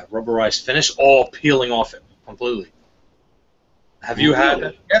use, that rubberized finish, all peeling off it completely. Have you had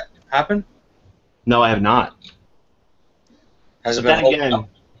that yet happen? No, I have not. Has it But been then holding again, up?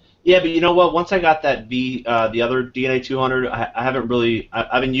 yeah, but you know what? Once I got that the other DNA 200, I haven't really.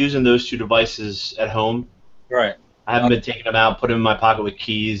 I've been using those two devices at home. Right. I haven't been taking them out, putting them in my pocket with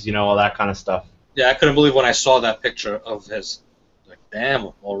keys, all that kind of stuff. Yeah, I couldn't believe when I saw that picture of his. Like, damn,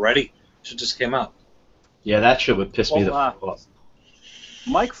 already? Shit just came out. Yeah, that shit would piss me the fuck off.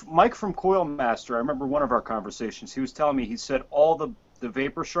 Mike from Coil Master, I remember one of our conversations, he was telling me, he said all the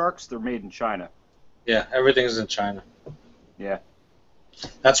Vapor Sharks, they're made in China. Yeah, everything's in China. Yeah.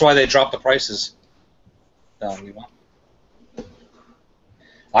 That's why they dropped the prices down,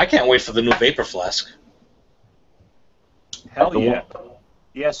 I can't wait for the new Vapor Flask. Hell yeah.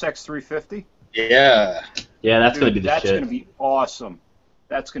 The SX350? Yeah. Yeah, that's going to be the that's shit. That's going to be awesome.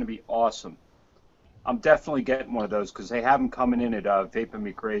 That's going to be awesome. I'm definitely getting one of those because they have them coming in at Vaping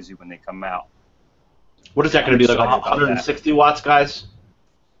Me Crazy when they come out. What is that going to be, like 160 watts, guys?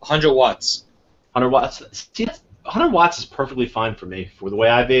 100 watts. 100 watts. See, 100 watts is perfectly fine for me for the way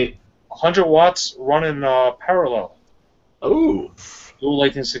I vape. 100 watts running parallel. Oh. Dual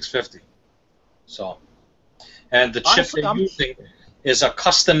 18650. So, and the chip they're using is a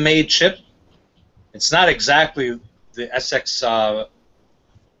custom-made chip. It's not exactly the SX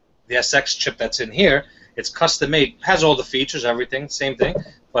chip that's in here. It's custom-made. Has all the features, everything, same thing,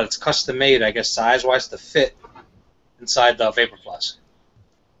 but it's custom-made, I guess, size-wise to fit inside the Vapor Flask.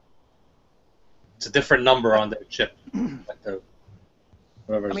 It's a different number on the chip. Like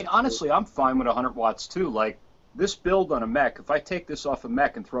I mean, honestly, I'm fine with 100 watts too. Like this build on a mech, if I take this off a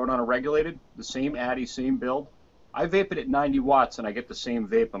mech and throw it on a regulated, the same Addy, same build, I vape it at 90 watts and I get the same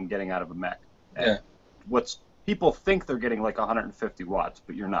vape I'm getting out of a mech. And people think they're getting like 150 watts,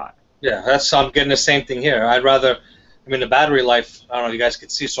 but you're not. Yeah, I'm getting the same thing here. I'd rather, the battery life, I don't know if you guys can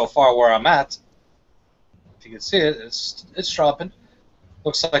see so far where I'm at. If you can see it, it's dropping.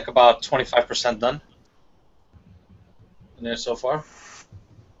 Looks like about 25% done in there so far.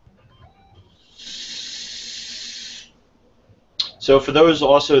 So for those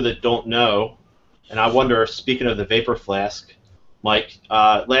also that don't know, and I wonder, speaking of the Vapor Flask, Mike,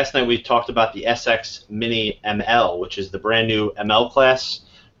 last night we talked about the SX Mini ML, which is the brand new ML class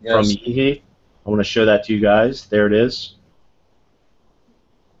from E-cig. I want to show that to you guys. There it is.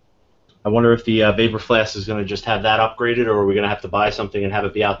 I wonder if the Vapor Flask is going to just have that upgraded, or are we going to have to buy something and have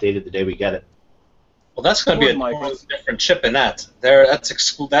it be outdated the day we get it? Well, that's going to be a totally different chip in that.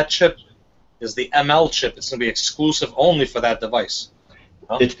 That chip is the ML chip. It's going to be exclusive only for that device.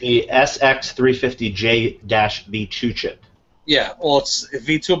 It's the SX350J-V2 chip. Yeah, well, it's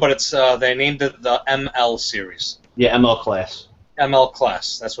V2, but it's they named it the ML series. Yeah, ML class. ML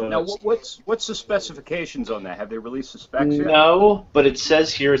class. That's what it is. Now, what's the specifications on that? Have they released the specs yet? No, but it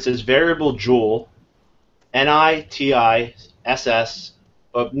says here, it says variable joule, NiTi, SS,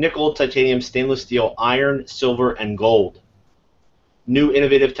 of nickel, titanium, stainless steel, iron, silver, and gold. New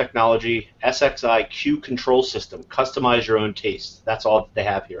innovative technology, SXI Q control system. Customize your own taste. That's all that they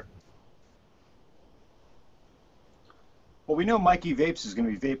have here. Well, we know Mikey Vapes is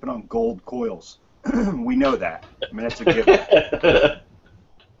going to be vaping on gold coils. We know that. I mean, that's a given.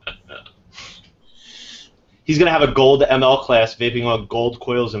 He's going to have a gold ML class vaping on gold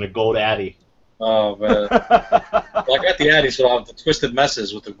coils and a gold Addy. Oh, man. Well, I got the Addy, so I'll have the Twisted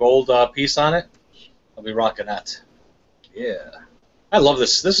Messes with the gold piece on it. I'll be rocking that. Yeah. I love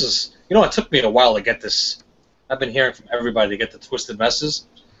this. This is, it took me a while to get this. I've been hearing from everybody to get the Twisted Messes,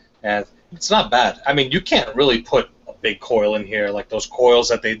 and it's not bad. I mean, you can't really put a big coil in here, like those coils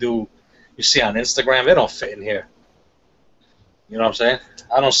that they do, you see on Instagram. They don't fit in here. You know what I'm saying?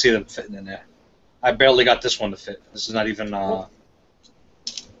 I don't see them fitting in there. I barely got this one to fit. This is not even... A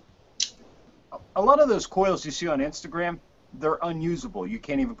lot of those coils you see on Instagram, they're unusable. You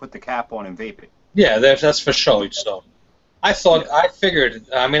can't even put the cap on and vape it. Yeah, that's for show. So I figured,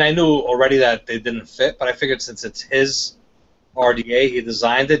 I knew already that they didn't fit, but I figured since it's his RDA, he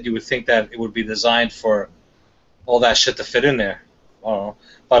designed it, you would think that it would be designed for all that shit to fit in there. I don't know.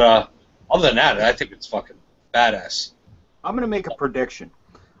 But other than that, I think it's fucking badass. I'm going to make a prediction.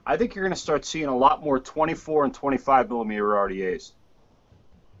 I think you're going to start seeing a lot more 24 and 25 millimeter RDAs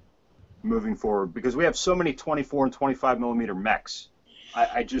moving forward because we have so many 24 and 25 millimeter mechs.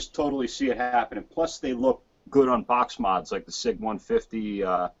 I just totally see it happening. Plus, they look good on box mods like the CASAA 150,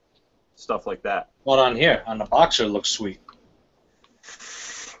 stuff like that. What on here? On the Boxer looks sweet.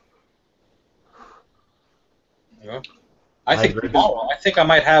 Yeah. I think I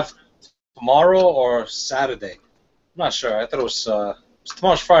might have tomorrow or Saturday. I'm not sure. I thought it was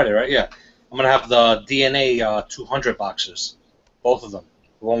tomorrow's Friday, right? Yeah. I'm gonna have the DNA 200 boxers, both of them.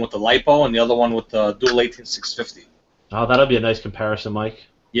 The one with the lipo and the other one with the dual 18650. Oh, that'll be a nice comparison, Mike.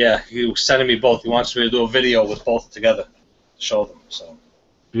 Yeah, he was sending me both. He wants me to do a video with both together to show them. So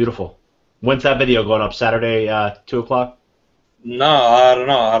Beautiful. When's that video going up? Saturday, 2 o'clock? no, I don't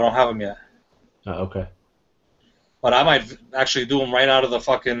know. I don't have them yet. Oh, okay. But I might actually do them right out of the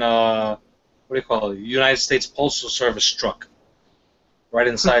fucking what do you call it? United States Postal Service truck, right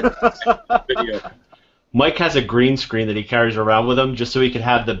inside the video. Mike has a green screen that he carries around with him just so he can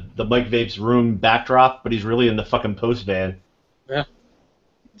have the Mike Vapes room backdrop, but he's really in the fucking post van. Yeah,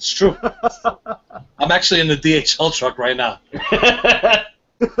 it's true. I'm actually in the DHL truck right now.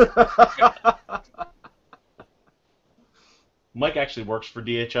 Mike actually works for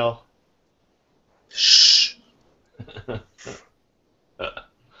DHL. Shh.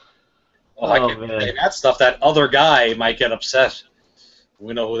 Oh, I can't man. say that stuff. That other guy might get upset.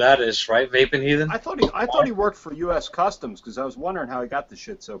 We know who that is, right? Vaping Heathen? I thought he worked for U.S. Customs because I was wondering how he got the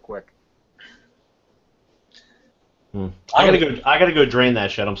shit so quick. I gotta go drain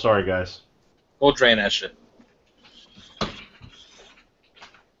that shit. I'm sorry, guys. Go drain that shit.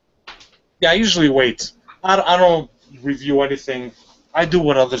 Yeah, I usually wait. I don't review anything. I do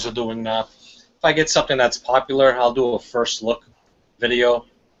what others are doing now. If I get something that's popular, I'll do a first look video,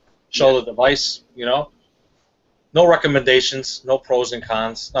 show the device, you know. No recommendations, no pros and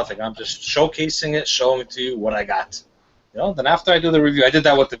cons, nothing. I'm just showcasing it, showing it to you what I got. You know, then after I do the review, I did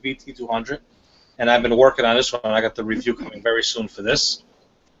that with the VT200, and I've been working on this one. I got the review coming very soon for this,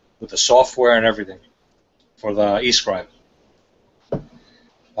 with the software and everything, for the E-Scribe.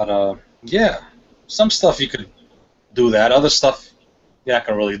 But, yeah, some stuff you could do that. Other stuff, yeah, I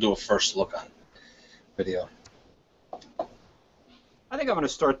can really do a first look on video. I think I'm going to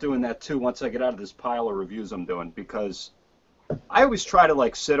start doing that too once I get out of this pile of reviews I'm doing, because I always try to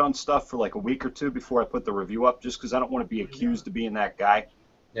like sit on stuff for like a week or two before I put the review up, just because I don't want to be accused of being that guy.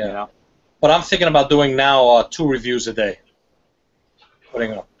 Yeah. You know? But I'm thinking about doing now 2 reviews a day.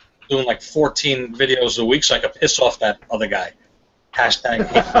 Doing like 14 videos a week so I can piss off that other guy. Hashtag.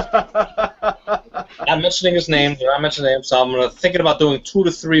 Not mentioning his name. Not mentioning him. So I'm thinking about doing 2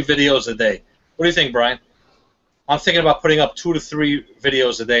 to 3 videos a day. What do you think, Brian? I'm thinking about putting up 2 to 3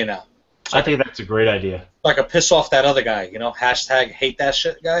 videos a day now. So I think that's a great idea. So I can piss off that other guy, you know, hashtag hate that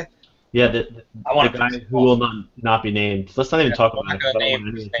shit guy. Yeah, the guy who will not be named. Let's not even talk about it. I don't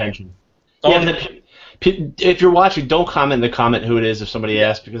want any attention. If you're watching, don't comment in the comment who it is if somebody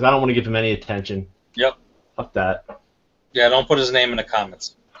asks, because I don't want to give him any attention. Yep. Fuck that. Yeah, don't put his name in the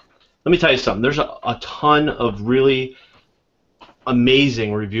comments. Let me tell you something. There's a ton of really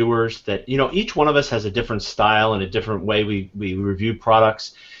amazing reviewers that, you know, each one of us has a different style and a different way we review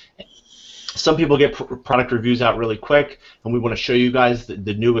products. Some people get product reviews out really quick, and we want to show you guys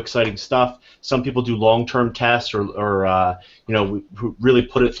the new exciting stuff. Some people do long-term tests or you know, really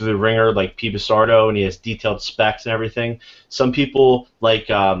put it through the ringer, like P. Basardo, and he has detailed specs and everything. Some people like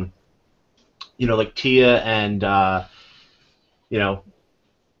you know, like Tia and you know,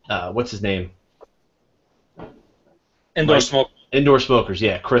 what's his name? Indoor Smokers,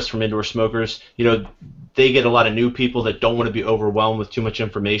 yeah, Chris from Indoor Smokers. You know, they get a lot of new people that don't want to be overwhelmed with too much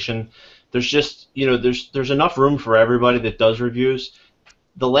information. There's just, you know, there's enough room for everybody that does reviews.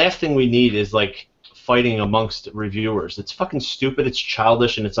 The last thing we need is like fighting amongst reviewers. It's fucking stupid, it's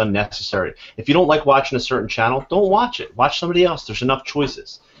childish, and it's unnecessary. If you don't like watching a certain channel, don't watch it. Watch somebody else. There's enough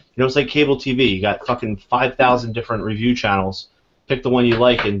choices. You know, it's like cable TV. You got fucking 5,000 different review channels. Pick the one you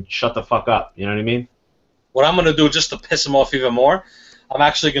like and shut the fuck up. You know what I mean? What I'm going to do, just to piss him off even more, I'm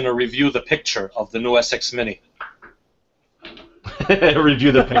actually going to review the picture of the new SX Mini.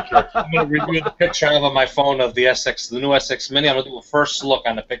 Review the picture. I'm going to review the picture I have on my phone of the new SX Mini. I'm going to do a first look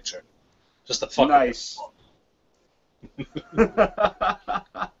on the picture. Just to fuck nice.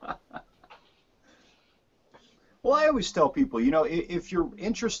 Well, I always tell people, you know, if you're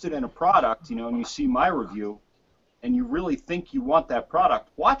interested in a product, you know, and you see my review, and you really think you want that product,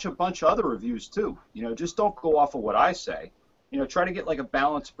 watch a bunch of other reviews too. You know, just don't go off of what I say. You know, try to get like a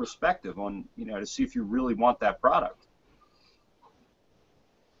balanced perspective on, you know, to see if you really want that product.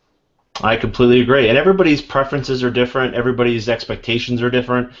 I completely agree. And everybody's preferences are different. Everybody's expectations are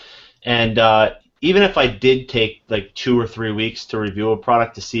different. And even if I did take like 2 or 3 weeks to review a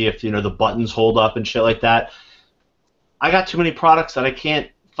product to see if, you know, the buttons hold up and shit like that, I got too many products that I can't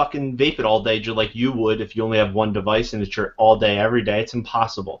fucking vape it all day just like you would if you only have one device and it's your all day, every day. It's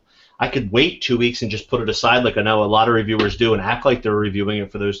impossible. I could wait 2 weeks and just put it aside like I know a lot of reviewers do and act like they're reviewing it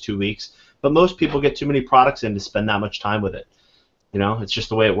for those 2 weeks. But most people get too many products in to spend that much time with it. You know, it's just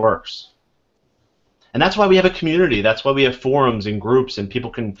the way it works. And that's why we have a community. That's why we have forums and groups, and people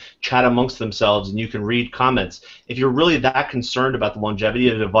can chat amongst themselves, and you can read comments. If you're really that concerned about the longevity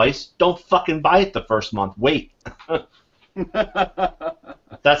of the device, don't fucking buy it the first month. Wait.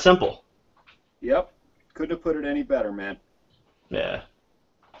 That simple. Yep. Couldn't have put it any better, man. Yeah.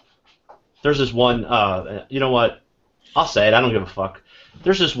 There's this one, you know what? I'll say it. I don't give a fuck.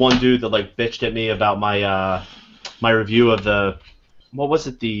 There's this one dude that like bitched at me about my my review of the, what was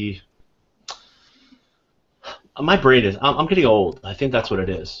it? My brain is, I'm getting old. I think that's what it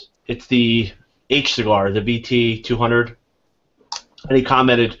is. It's the H-cigar, the BT 200. And he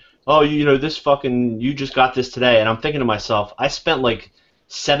commented, oh, you know, this fucking, you just got this today. And I'm thinking to myself, I spent like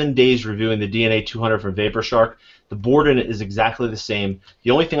 7 days reviewing the DNA 200 from Vapor Shark. The board in it is exactly the same.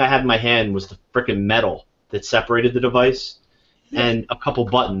 The only thing I had in my hand was the frickin' metal that separated the device and a couple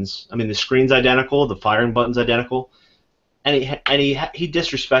buttons. I mean, the screen's identical, the firing button's identical. And he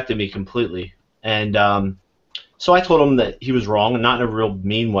disrespected me completely. And so I told him that he was wrong, and not in a real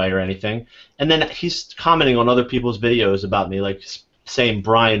mean way or anything. And then he's commenting on other people's videos about me, like saying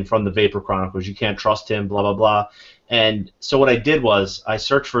Brian from the Vapor Chronicles, you can't trust him, blah, blah, blah. And so what I did was I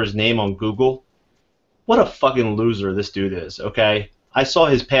searched for his name on Google. What a fucking loser this dude is, okay? I saw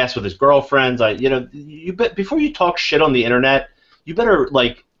his past with his girlfriends. Before you talk shit on the internet, you better,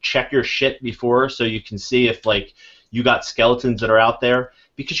 like, check your shit before so you can see if, like, you got skeletons that are out there.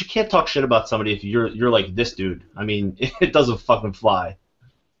 Because you can't talk shit about somebody if you're like this dude. I mean, it doesn't fucking fly.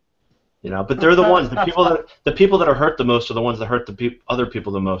 You know, but they're the ones, the people that are hurt the most are the ones that hurt the other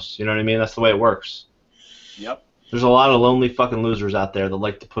people the most. You know what I mean? That's the way it works. Yep. There's a lot of lonely fucking losers out there that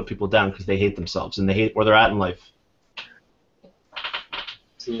like to put people down because they hate themselves and they hate where they're at in life.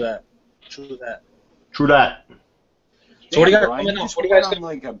 True that. True that. True that. So what do you got Brian, coming up? just What do you guys went got? on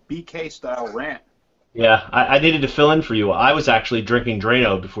like a BK style rant. Yeah, I needed to fill in for you. I was actually drinking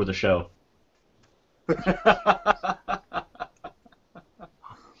Drano before the show.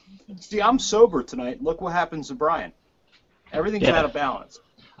 See, I'm sober tonight. Look what happens to Brian. Everything's out of balance.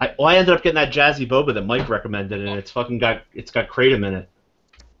 I ended up getting that Jazzy Boba that Mike recommended, and it's got kratom in it.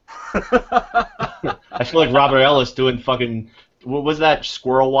 I feel like Robert Ellis doing fucking, what was that,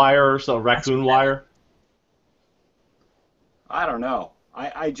 squirrel wire or so, raccoon wire? I don't know.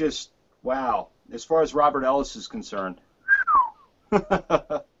 I just, wow. As far as Robert Ellis is concerned,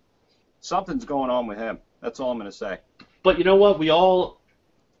 something's going on with him. That's all I'm going to say. But you know what? We all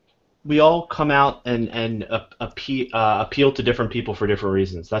come out and appeal to different people for different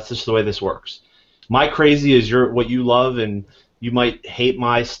reasons. That's just the way this works. My crazy is what you love, and you might hate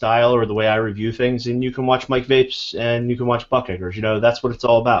my style or the way I review things, and you can watch Mike Vapes and you can watch Buckeggers. You know, that's what it's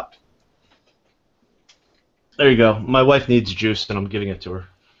all about. There you go. My wife needs juice, and I'm giving it to her.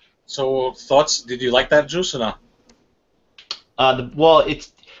 So thoughts? Did you like that juice or not? Well,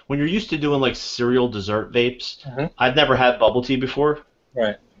 it's when you're used to doing like cereal dessert vapes. Mm-hmm. I've never had bubble tea before.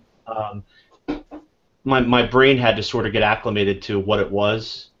 Right. My brain had to sort of get acclimated to what it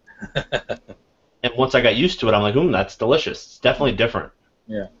was. And once I got used to it, I'm like, that's delicious. It's definitely different.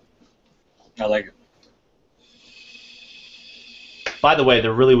 Yeah. I like it. By the way,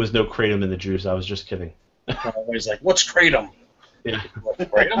 there really was no kratom in the juice. I was just kidding. Everybody's like, what's kratom? Yeah. What's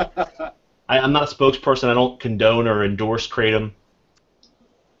kratom? I'm not a spokesperson. I don't condone or endorse kratom.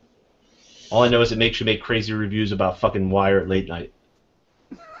 All I know is it makes you make crazy reviews about fucking Wire at late night.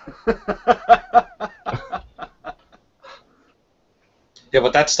 Yeah,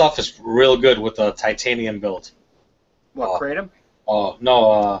 but that stuff is real good with a titanium build. What, kratom? Oh,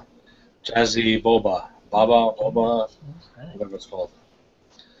 no, Jazzy Boba. Boba, whatever it's called.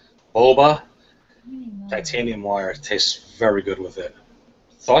 Boba, titanium wire. It tastes very good with it.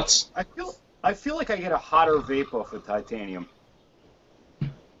 Thoughts? I feel like I get a hotter vape off of titanium.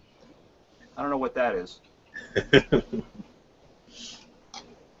 I don't know what that is.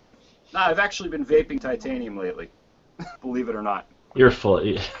 Nah, I've actually been vaping titanium lately. Believe it or not. You're full.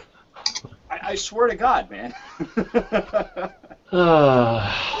 I swear to God, man.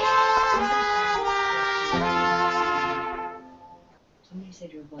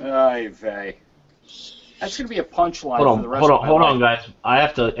 Ay vey. That's gonna be a punchline for the rest of my life. Hold on, guys. I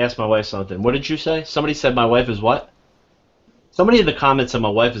have to ask my wife something. What did you say? Somebody said my wife is what? Somebody in the comments said my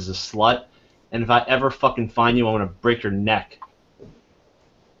wife is a slut, and if I ever fucking find you, I'm gonna break your neck.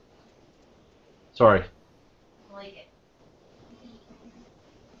 Sorry.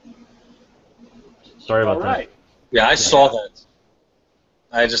 Sorry about that. Yeah, I saw that.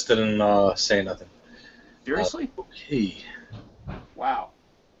 I just didn't say nothing. Seriously? Okay. Wow.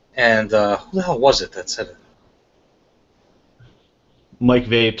 And who the hell was it that said it? Mike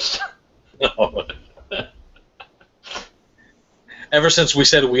Vapes. Ever since we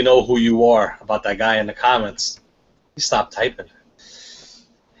said we know who you are about that guy in the comments, he stopped typing.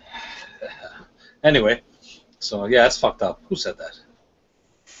 Anyway, so yeah, it's fucked up. Who said that?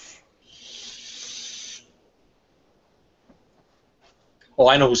 Oh,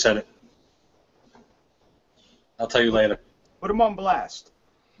 I know who said it. I'll tell you later. Put him on blast.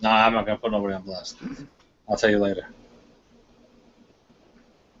 Nah, I'm not gonna put nobody on blast. I'll tell you later.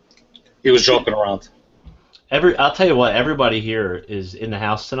 He was joking around. I'll tell you what, everybody here is in the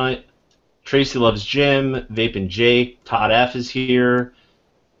house tonight. Tracy loves Jim, Vape and Jake, Todd F is here.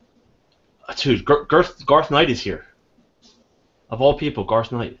 Dude, Garth Knight is here. Of all people,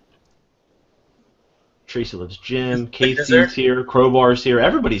 Garth Knight. Tracy loves Jim, Casey's here, Crowbar's here,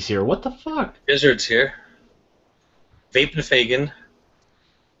 everybody's here. What the fuck? Gizzard's here. Vape and Fagan.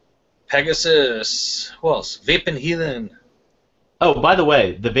 Pegasus. Who else? Vape and Heathen. Oh, by the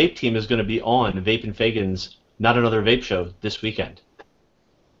way, the Vape team is going to be on Vape and Fagan's Not Another Vape show this weekend.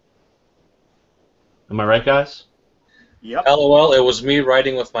 Am I right, guys? Yep. LOL, it was me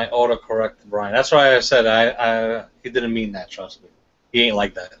writing with my autocorrect, Brian. That's why I said he didn't mean that, trust me. He ain't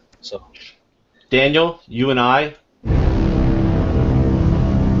like that. So, Daniel, you and I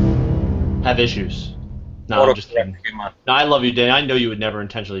have issues. No, I'm just kidding. No, I love you, Dan. I know you would never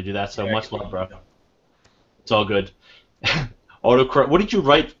intentionally do that, so much love, bro. It's all good. Autocorrect. What did you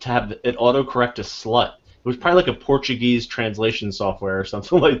write to have it autocorrect a slut? It was probably like a Portuguese translation software or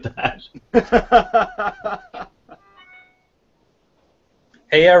something like that.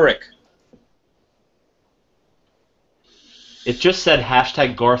 Hey, Eric. It just said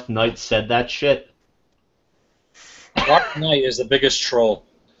hashtag Garth Knight said that shit. Garth Knight is the biggest troll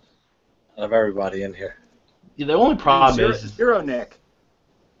of everybody in here. Yeah, the only problem is Zero Nick.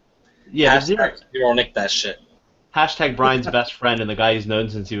 Yeah, Zero Nick that shit. Hashtag Brian's best friend and the guy he's known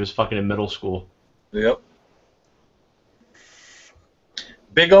since he was fucking in middle school. Yep.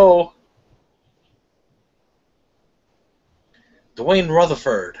 Big O. Dwayne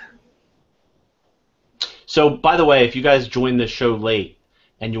Rutherford. So, by the way, if you guys joined this show late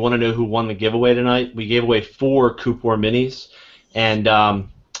and you want to know who won the giveaway tonight, we gave away 4 Coop War Minis, and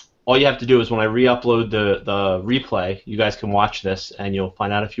all you have to do is when I re-upload the replay, you guys can watch this and you'll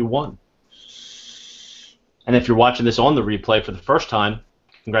find out if you won. And if you're watching this on the replay for the first time,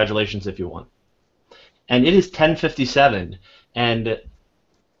 congratulations if you won. And it is 10:57, and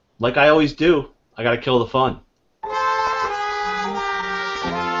like I always do, I gotta kill the fun.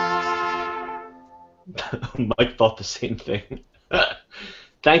 Mike thought the same thing.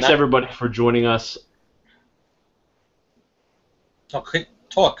 Thanks everybody for joining us. Okay,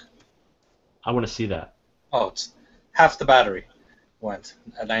 talk. I want to see that. Oh, it's half the battery went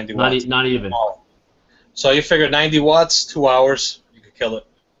at 90 watts. Not even. Oh. So you figure 90 watts, 2 hours, you could kill it.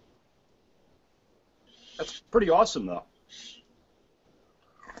 That's pretty awesome, though.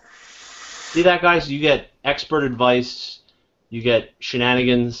 See that, guys? You get expert advice, you get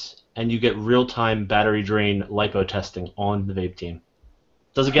shenanigans, and you get real-time battery drain lipo testing on the Vape team.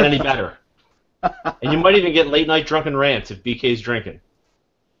 Doesn't get any better. And you might even get late-night drunken rants if BK's drinking.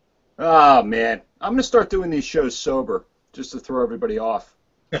 Oh, man. I'm going to start doing these shows sober, just to throw everybody off.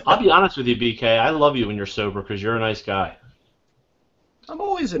 I'll be honest with you, BK. I love you when you're sober because you're a nice guy. I'm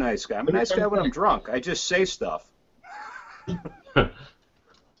always a nice guy. I'm a nice guy when I'm drunk. I just say stuff.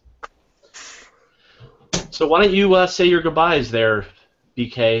 So why don't you say your goodbyes there,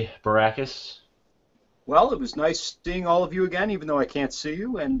 BK Baracus? Well, it was nice seeing all of you again, even though I can't see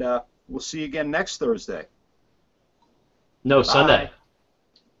you, and we'll see you again next Thursday. No, Bye. Sunday.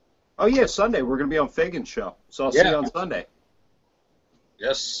 Oh, yeah, Sunday. We're going to be on Fagan's show, so I'll see you on Sunday.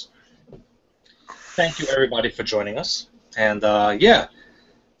 Yes. Thank you, everybody, for joining us. And, yeah,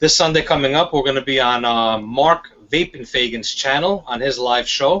 this Sunday coming up, we're going to be on Mark Vape and Fagan's channel on his live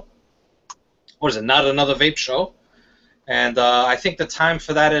show. What is it, Not Another Vape Show? And I think the time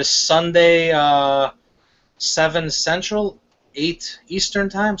for that is Sunday, 7 Central, 8 Eastern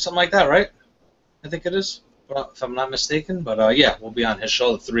time, something like that, right? I think it is, if I'm not mistaken. But, yeah, we'll be on his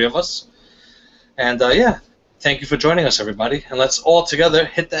show, the 3 of us. And, yeah. Thank you for joining us, everybody, and let's all together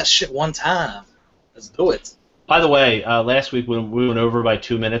hit that shit one time. Let's do it. By the way, last week we went over by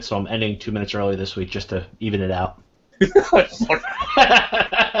 2 minutes, so I'm ending 2 minutes early this week just to even it out.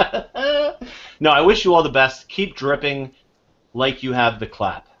 No, I wish you all the best. Keep dripping like you have the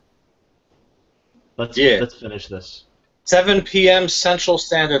clap. Let's finish this. 7 p.m. Central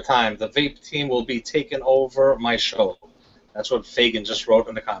Standard Time. The Vape team will be taking over my show. That's what Fagan just wrote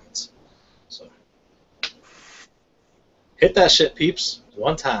in the comments. So. Hit that shit, peeps.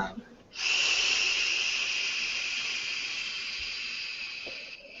 One time.